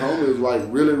saying? Homie is, like,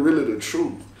 really, really the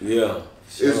truth. Yeah.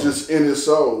 Sure. It's just in his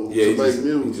soul to make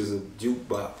music. It's just a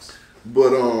jukebox.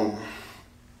 But,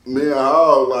 me and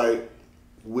Hall, like,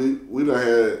 we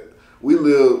lived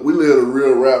a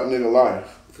real rap nigga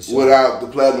life without the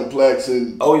platinum plaques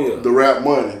and the rap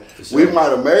money. Sure. We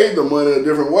might have made the money a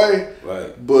different way,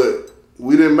 right? But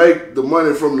we didn't make the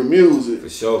money from the music. For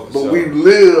sure. But we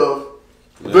lived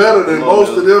better than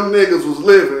most of them niggas was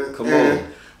living. Come on.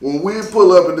 When we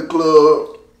pull up at the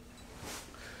club,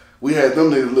 we had them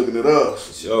niggas looking at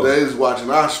us. Sure. They was watching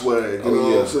our swag. You know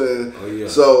what I'm saying? Oh yeah.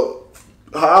 So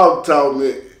Hal taught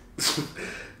me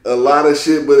a lot of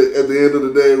shit, but at the end of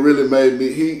the day, it really made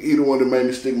me, he the one that made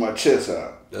me stick my chest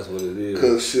out. That's what it is.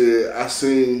 Cause shit, I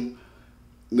seen,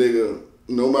 nigga,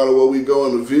 no matter where we go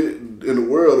in the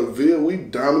world of Ville, we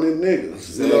dominant niggas.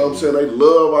 Exactly. You know what I'm saying? They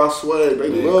love our swag. They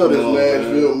love this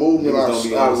Nashville movement,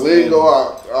 our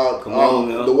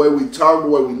lingo, the way we talk, the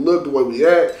way we look, the way we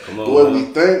act, the way we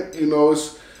think. You know,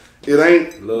 it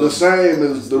ain't the same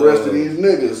as the rest of these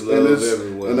niggas.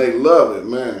 And they love it,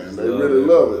 man. They really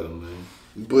love it.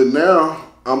 But now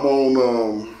I'm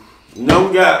on. No,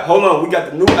 we got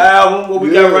the new album. What we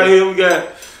got right here? We got,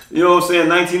 you know what I'm saying,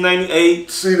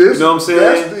 1998. See this? You know what I'm saying?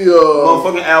 That's the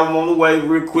motherfucking album on the way,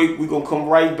 real quick. We gonna come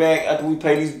right back after we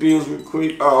pay these bills, real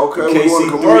quick. Oh, okay. We want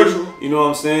a commercial. You know what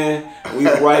I'm saying? We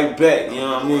right back. You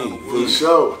know what I mean? For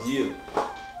sure. Yeah.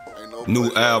 New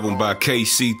album by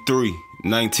KC3,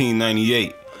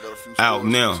 1998. Out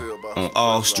now on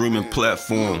all streaming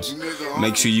platforms.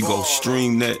 Make sure you go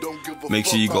stream that. Make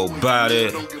sure you go buy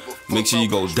that. Make sure you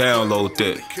go download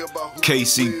that.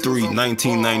 KC3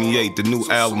 1998, the new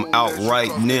album out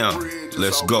right now.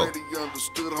 Let's go. Look,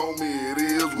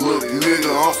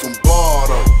 nigga, I'm from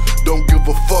Bardo. Don't give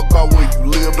a fuck about where you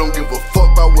live. Don't give a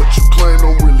fuck about what you claim.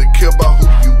 Don't really care about who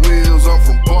you is. I'm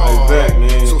from Bardo. Right back,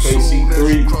 man. So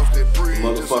KC3,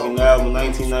 motherfucking album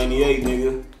 1998,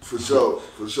 nigga. For sure,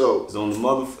 for sure. It's on the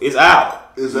it's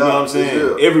out. It's you out. Know what I'm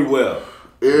saying? Everywhere.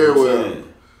 Everywhere. You know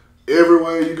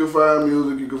everywhere you can find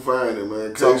music, you can find it,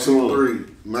 man.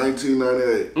 KC3,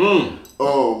 1998.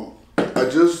 I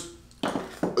just,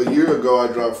 a year ago, I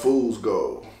dropped Fool's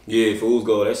Gold. Yeah, Fool's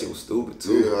Gold. That shit was stupid,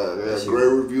 too. Yeah, they had great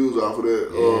reviews off of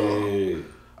that.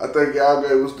 I think y'all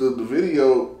gave us the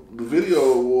video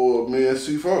award, me and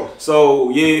C4. So,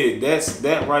 yeah,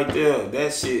 that right there,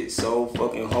 that shit so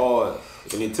fucking hard.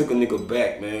 And it took a nigga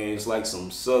back, man. It's like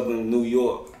some southern New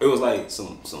York. It was like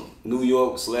some New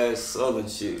York / southern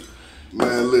shit.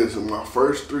 Man, listen, my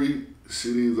first 3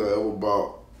 CDs I ever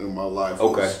bought in my life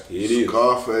was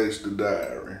Scarface, The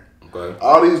Diary. Okay.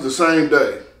 All these the same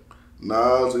day.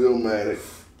 Nas, Illmatic,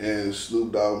 and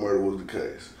Snoop Dogg Murder Was the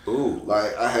Case. Ooh.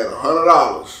 Like, I had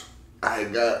 $100 I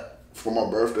had got for my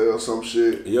birthday or some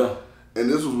shit. Yeah. And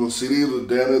this was when CDs was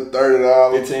down at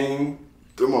 $30. 15.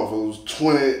 Them motherfuckers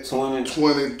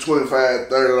 $20, $25,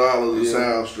 $30 a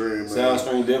sound stream, man. Sound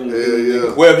stream definitely.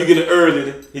 Yeah. Well, if you get it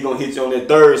early, he gonna hit you on that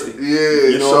Thursday. Yeah.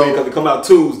 You know what I mean? Because it come out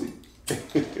Tuesday.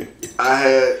 I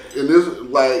had, and this,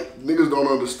 like, niggas don't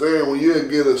understand, when you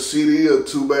get a CD or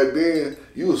 2 back then,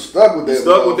 you was stuck with that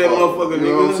motherfucker. You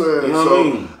know what I'm saying? You know what I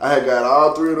mean? I had got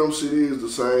all 3 of them CDs the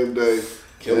same day.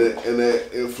 And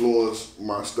that influenced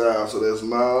my style. So that's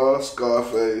Nas,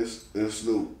 Scarface, and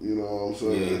Snoop. You know what I'm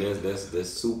saying? Yeah, that's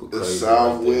super crazy.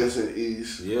 Southwest and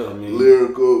East. Yeah, I mean,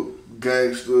 lyrical,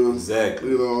 gangster. Exactly.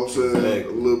 You know what I'm saying?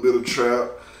 Exactly. A little bit of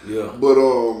trap. Yeah. But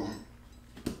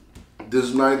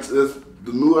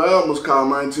the new album is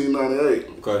called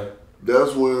 1998. Okay.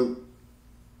 That's when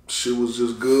shit was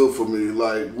just good for me.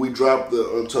 Like, we dropped the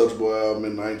Untouchable album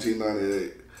in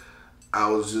 1998. I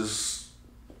was just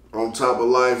on top of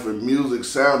life, and music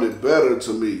sounded better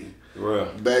to me.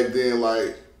 Right. Back then,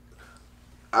 like,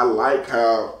 I like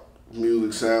how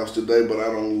music sounds today, but I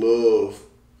don't love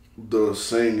the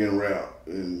singing rap,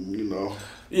 and you know.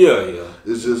 Yeah.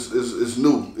 It's just it's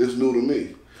new. It's new to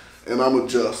me, and I'm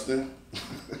adjusting.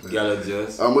 You gotta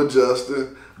adjust. I'm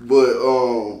adjusting, but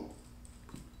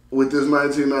with this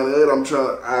 1998,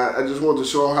 I just want to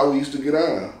show them how we used to get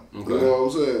on. Okay. You know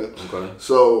what I'm saying? Okay.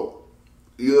 So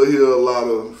you'll hear a lot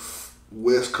of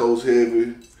West Coast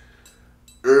heavy,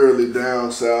 early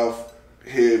down south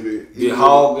heavy. Did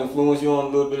Hog influence you on a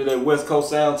little bit of that West Coast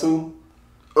sound too?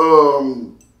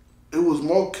 It was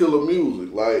more Killer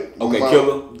Music. Like,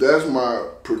 Killer. That's my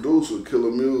producer,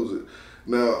 Killer Music.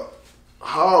 Now,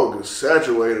 Hog is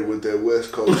saturated with that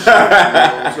West Coast shit. You know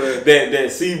what I'm saying? that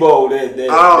SIBO,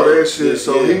 that shit.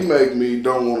 So he make me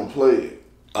don't want to play it.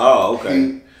 Oh,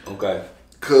 okay. Okay.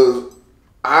 Cause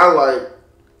I'm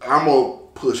gonna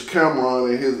push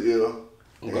Cameron in his ear,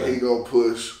 and he gonna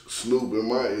push Snoop in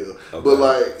my ear. Okay. But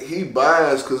like, he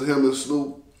biased cause him and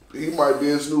Snoop. He might be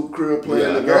in Snoop crib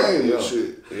playing the game and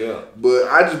shit. Yeah. But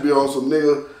I just be on some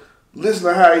nigga, listen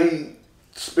to how he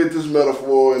spit this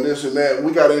metaphor and this and that.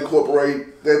 We gotta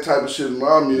incorporate that type of shit in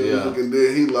our music. Yeah. And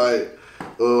then he like,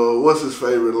 what's his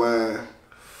favorite line?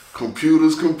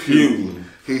 Computers computing.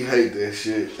 He hate that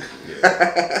shit.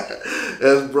 Yeah.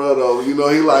 That's brother. You know,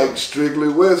 he like strictly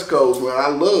West Coast, man. I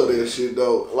love that shit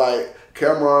though. Like,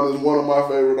 Cameron is one of my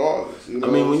favorite artists. You know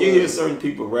I mean, when you hear certain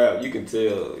people rap, you can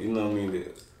tell, you know what I mean,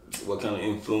 what kind of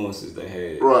influences they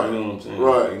had. Right. You know what I'm saying?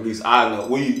 Right. Like, at least I know.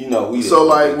 We So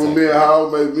like when me and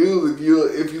Howard make music,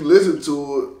 if you listen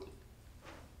to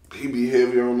it, he be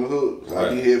heavier on the hook. Right.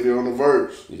 I be heavier on the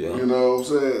verse. Yeah. You know what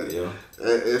I'm saying? Yeah.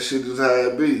 That shit is how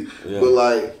it be. Yeah. But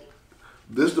like,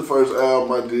 this the first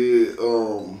album I did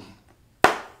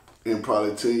in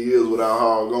probably 10 years without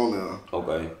Hog on there.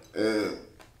 Okay. And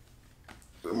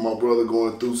my brother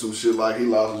going through some shit like he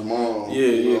lost his mom. Yeah,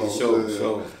 you know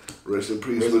sure. Rest in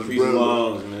peace, Miss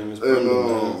Brenda.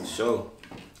 And sure.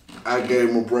 I gave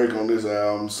him a break on this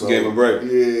album. So gave him a break.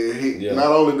 Yeah,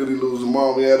 not only did he lose his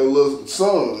mom, he had a little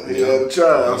son. He had a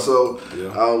child. So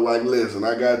I was like, listen,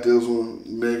 I got this one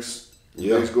next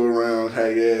go around,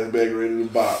 have your ass back ready to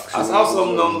box. I saw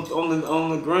something on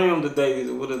the gram today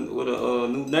with a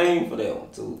new name for that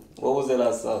one too. What was that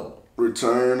I saw?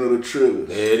 Return of the Trillers.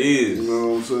 There it is. You know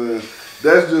what I'm saying?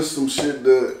 That's just some shit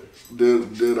that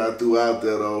I threw out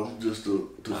there though, just to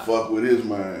fuck with his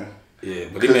mind. Yeah,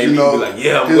 but it made me be like,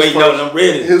 I'm waiting on, I'm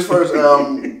ready. His first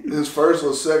album, his first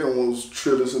or second one was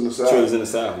Trillers in the South. Trillers in the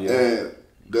South, yeah. And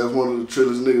that's one of the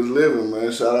Trillers niggas living,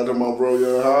 man. Shout out to my bro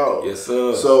Young Hall. Yes,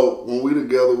 sir. So when we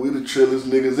together, we the Trillers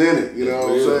niggas in it. You know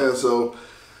what I'm saying? So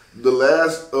the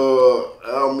last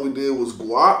album we did was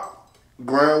Guap.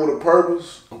 Grind with a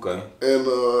Purpose. Okay. And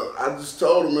I just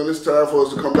told him, man, it's time for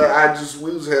us to come back.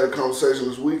 We just had a conversation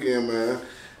this weekend, man,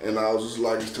 and I was just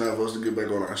like, it's time for us to get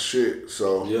back on our shit.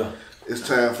 So it's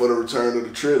time for the return of the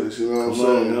Trillers. You know what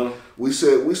I'm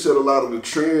saying? We said a lot of the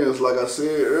trends, like I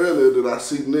said earlier, that I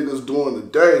see niggas doing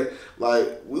today.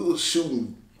 Like, we was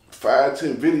shooting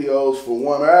 5-10 videos for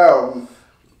one album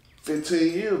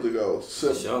 15 years ago,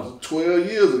 12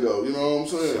 years ago. You know what I'm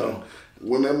saying?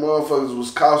 When that motherfuckers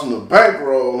was costing a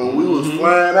bankroll and we was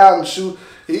flying out and shoot,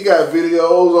 he got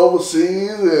videos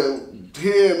overseas and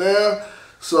here and there.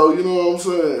 So, you know what I'm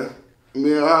saying?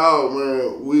 Me and Howard,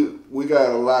 man, we got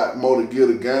a lot more to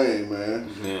get a game, man.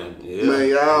 Man,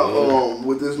 y'all,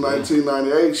 with this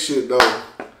 1998 shit though,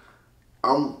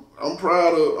 I'm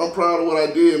proud of what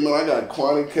I did, man. I got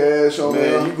Quanti Cash on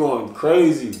there. Man, you going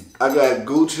crazy. I got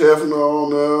Gooch Hefner on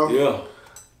there. Yeah.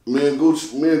 Me and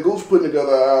Gooch putting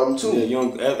together an album too. Yeah,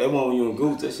 that one with you and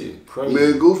Gooch, that shit crazy. Me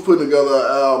and Gooch putting together an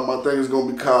album. I think it's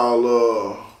gonna be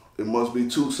called It Must Be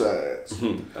Two Sides.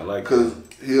 I like that. Cause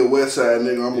he a West Side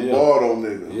nigga, I'm a Bardo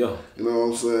nigga. Yeah. You know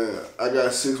what I'm saying? I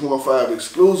got 615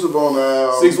 exclusive on the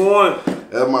album. 6'1".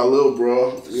 That's my little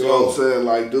bro. You know what I'm saying?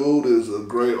 Like, dude is a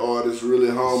great artist, really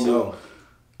humble.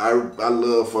 I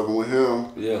love fucking with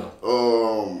him. Yeah.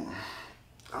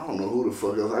 I don't know who the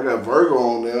fuck else. I got Virgo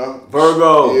on there.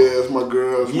 Virgo. Yeah, it's my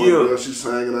girl. It's my girl. She's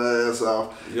singing her ass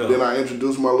off. Yeah. Then I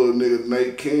introduced my little nigga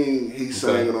Nate King. He's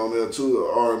singing on there too,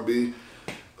 R&B.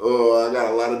 I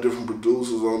got a lot of different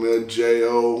producers on there.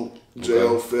 J.O.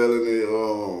 Felony.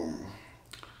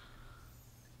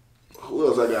 Who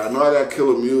else I got? I know I got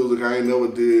Killer Music. I ain't never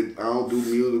did. I don't do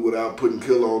music without putting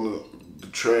Killer on the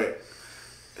track.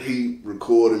 He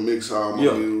record and mix all my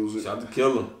music. Shout out to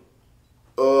Killer.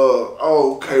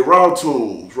 Okay, Raw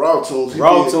Tunes. Raw Tunes,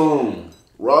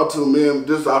 man,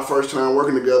 this is our first time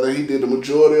working together. He did the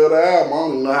majority of the album. I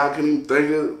don't even know how I can even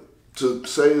think of to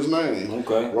say his name.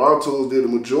 Okay. Raw Tunes did the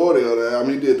majority of the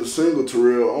album. He did the single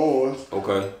Terrell Owens.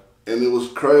 Okay. And it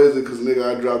was crazy because,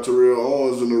 nigga, I dropped Terrell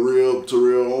Owens and the real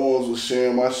Terrell Owens was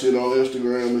sharing my shit on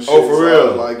Instagram and shit. Oh, for real?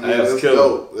 So like, yeah, that's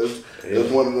dope. That's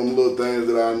one of them little things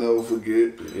that I'll never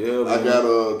forget. Yeah, I got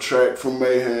a track from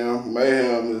Mayhem.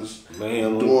 Mayhem is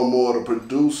doing more of the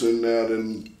producing now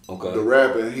than the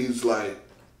rapping. He's like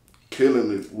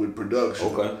killing it with production.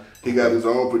 Okay. He got his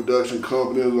own production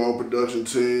company, his own production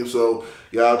team. So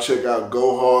y'all check out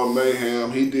Go Hard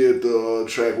Mayhem. He did the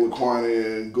track with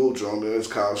Kwani and Gooch on there. It's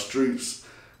called Streets.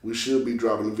 We should be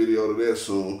dropping a video to that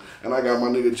soon. And I got my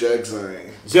nigga Jack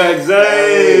Zane. Jack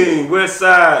Zane, West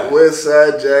Side. West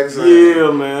Side Jack Zane.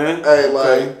 Yeah, man.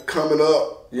 Hey, coming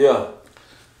up. Yeah.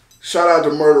 Shout out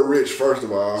to Murder Rich, first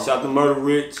of all. Shout out to Murder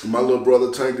Rich. My little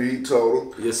brother Tank the Heat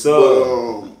told him. Yes, sir.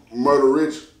 But Murder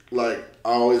Rich, like,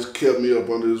 always kept me up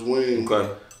under his wing.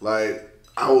 Okay. Like,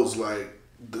 I was like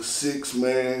the sixth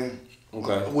man.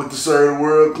 Okay. With the Sir the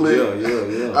World clique.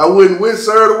 Yeah. I wasn't with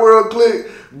Sir the World clique,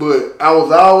 but I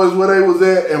was always where they was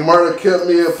at, and Murder kept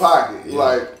me in pocket.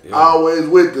 Always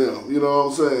with them. You know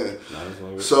what I'm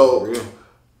saying? So,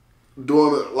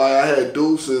 doing it, like I had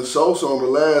Deuce and Sosa on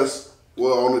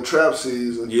on the trap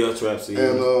season. Yeah, trap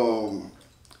season. And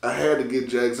I had to get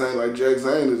Jack Zane. Like, Jack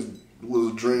Zane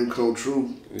was a dream come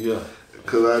true. Yeah.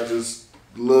 Because I just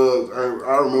loved,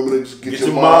 I remember they just get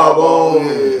your mob on.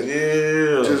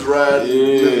 Yeah. Just ride,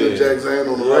 listen to Jack Zane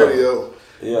on the radio.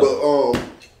 Yeah. But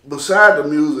beside the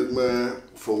music, man,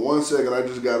 for 1 second, I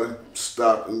just got to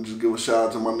stop and just give a shout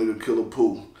out to my nigga Killer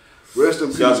Pooh. Rest in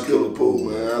peace, Killer Pooh,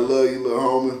 man. I love you, little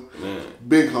homie. Man.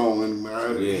 Big homie,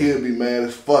 man. Yeah. He'll be mad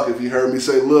as fuck if he heard me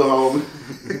say little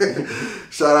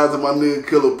homie. Shout out to my nigga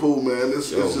Killer Pooh, man. It's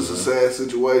just a sad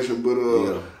situation, but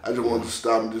I just wanted to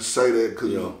stop and just say that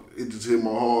because it just hit my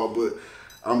heart. But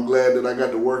I'm glad that I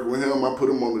got to work with him. I put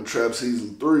him on the Trap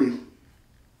Season 3.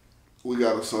 We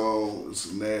got a song.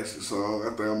 It's a nasty song. I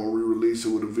think I'm going to re-release it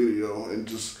with a video and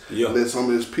just let some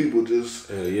of his people just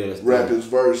rap his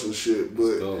verse and shit.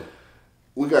 But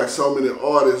we got so many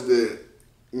artists that,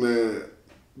 man,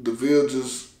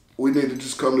 we need to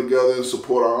just come together and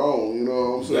support our own, you know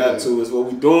what I'm saying? Got to, it's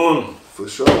what we doing. For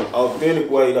sure.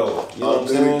 Authentic way, though. You know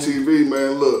Authentic TV,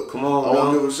 man, look. Come on, I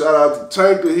want to give a shout out to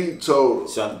Tank the Heat told.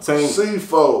 Shout out to Tank.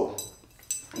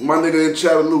 C4. My nigga in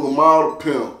Chattanooga, Mall the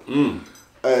Pimp.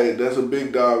 Hey, that's a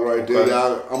big dog right there.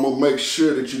 I'm going to make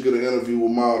sure that you get an interview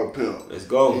with Mall the Pimp. Let's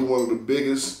go. He one of the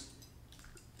biggest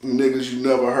niggas you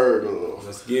never heard of.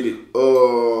 Let's get it.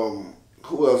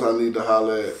 Who else I need to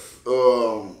holler at?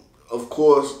 Of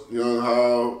course, Young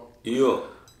How. Yeah.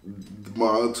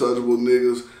 My untouchable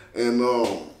niggas. And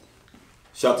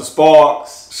shout to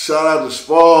Sparks. Shout out to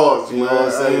Sparks, you know what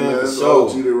I'm saying? Man, that's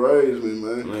OG that raised me,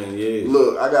 man. Man, yeah.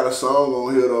 Look, I got a song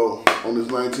on here though, on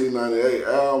this 1998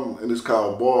 album, and it's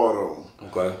called Bardo.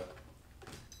 Okay.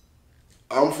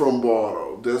 I'm from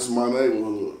Bardo. That's my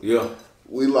neighborhood. Yeah.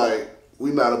 We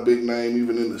not a big name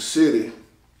even in the city,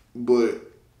 but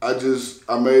I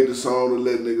made the song to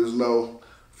let niggas know,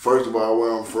 first of all,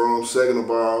 where I'm from. Second of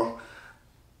all,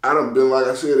 I done been, like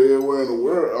I said, everywhere in the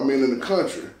world. I mean, in the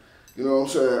country. You know what I'm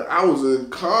saying? I was in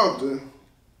Compton,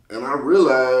 and I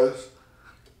realized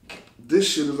this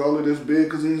shit is only this big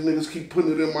because these niggas keep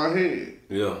putting it in my head.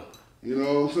 Yeah. You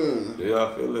know what I'm saying? Yeah,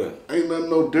 I feel that. Ain't nothing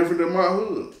no different than my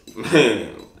hood.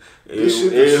 Man. This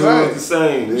shit the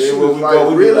same. This shit is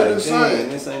like really the same.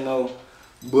 This ain't no...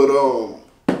 But,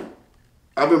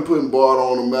 I've been putting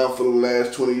Bardo on the map for the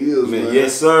last 20 years, man.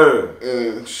 Yes, sir.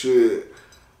 And shit,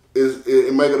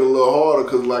 it make it a little harder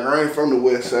because, like, I ain't from the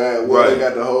west side where they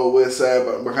got the whole west side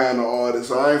behind the artist.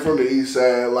 So I ain't from the east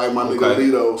side like my nigga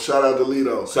Lito. Shout out to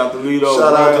Lito. Shout out to Lito.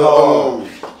 Shout out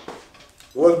to,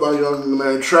 what's my young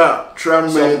man? Trap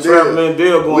Man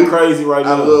Dale going crazy right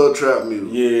now. I love trap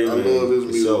music. Yeah, I love his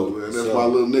music, man. That's my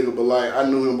little nigga. But, like, I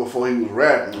knew him before he was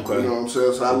rapping. You know what I'm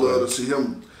saying? So I love to see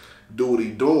him do what he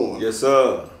doing. Yes,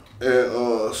 sir.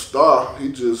 And Star,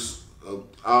 he just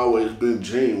always been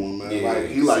genuine, man. Yeah, like,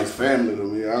 he like family to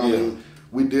me.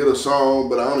 We did a song,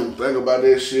 but I don't even think about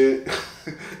that shit.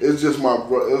 It's just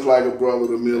it's like a brother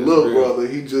to me, a little brother.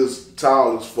 He just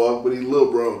tall as fuck, but he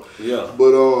little bro. Yeah.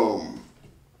 But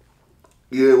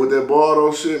with that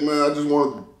Bardo shit, man, I just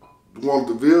want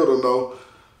the Ville to know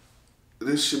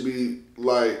this should be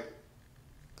like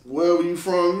wherever you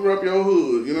from, you rep your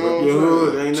hood. You know what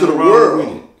I'm saying? Ain't to the wrong world.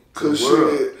 with it. Cause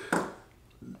shit,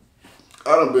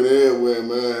 I done been everywhere,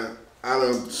 man. I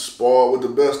done sparred with the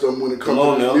best of them when it comes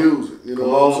to the music. You know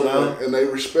what I'm saying? And they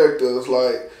respect us.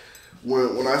 Like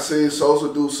when I seen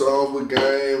Sosa do songs with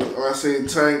Game, when I seen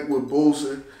Tank with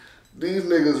Boosie, these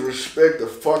niggas respect the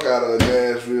fuck out of a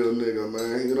Nashville nigga,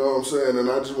 man. You know what I'm saying?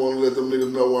 And I just want to let them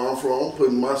niggas know where I'm from. I'm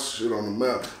putting my shit on the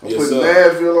map. I'm putting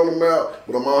Nashville on the map,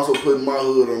 but I'm also putting my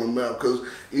hood on the map. Because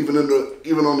even on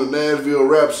the Nashville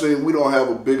rap scene, we don't have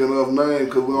a big enough name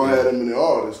because we don't have that many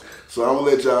artists. So I'm going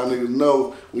to let y'all niggas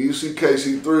know, when you see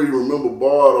KC3, remember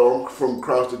Bardo. I'm from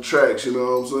across the tracks, you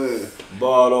know what I'm saying?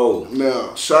 Bardo.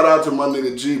 Now, shout out to my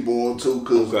nigga G-Born too,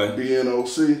 because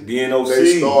BNOC,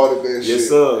 they started that shit. Yes,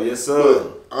 sir. Yes, sir.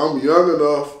 But I'm young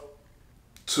enough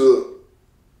to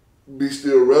be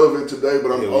still relevant today,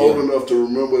 but I'm old enough to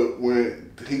remember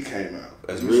when he came out.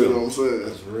 That's you real. You know what I'm saying?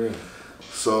 That's real.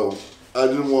 So I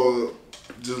just want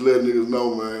to let niggas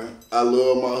know, man. I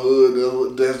love my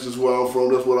hood. That's just where I'm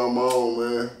from. That's what I'm on,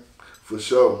 man. For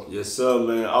sure. Yes, sir,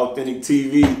 man. Authentik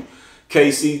TV,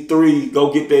 KC3.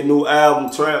 Go get that new album.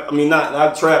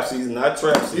 Not Trap Season. Not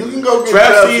Trap Season. You can go get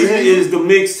Trap Season is the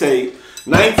mixtape.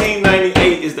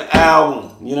 1998 is the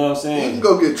album. You know what I'm saying? You can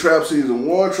go get Trap Season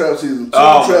 1, Trap Season 2,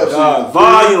 Trap Season 3.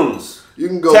 Volumes. You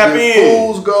can go get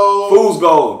Fool's Gold. Fool's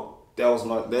Gold.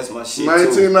 That's my shit.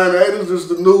 1998 is just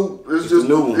the new. It's just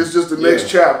the new one. It's just the next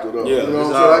chapter though. Yeah, you know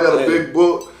what I'm saying? I got a big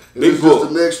book. It's just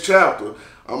the next chapter.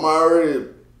 I'm already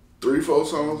 3-4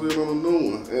 songs in on a new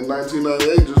one. And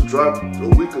 1998 just dropped a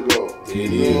week ago.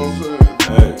 You know what I'm saying?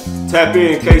 Hey, tap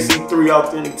in KC3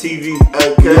 Authentik TV.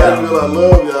 Hey, Cashville, I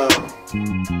love y'all.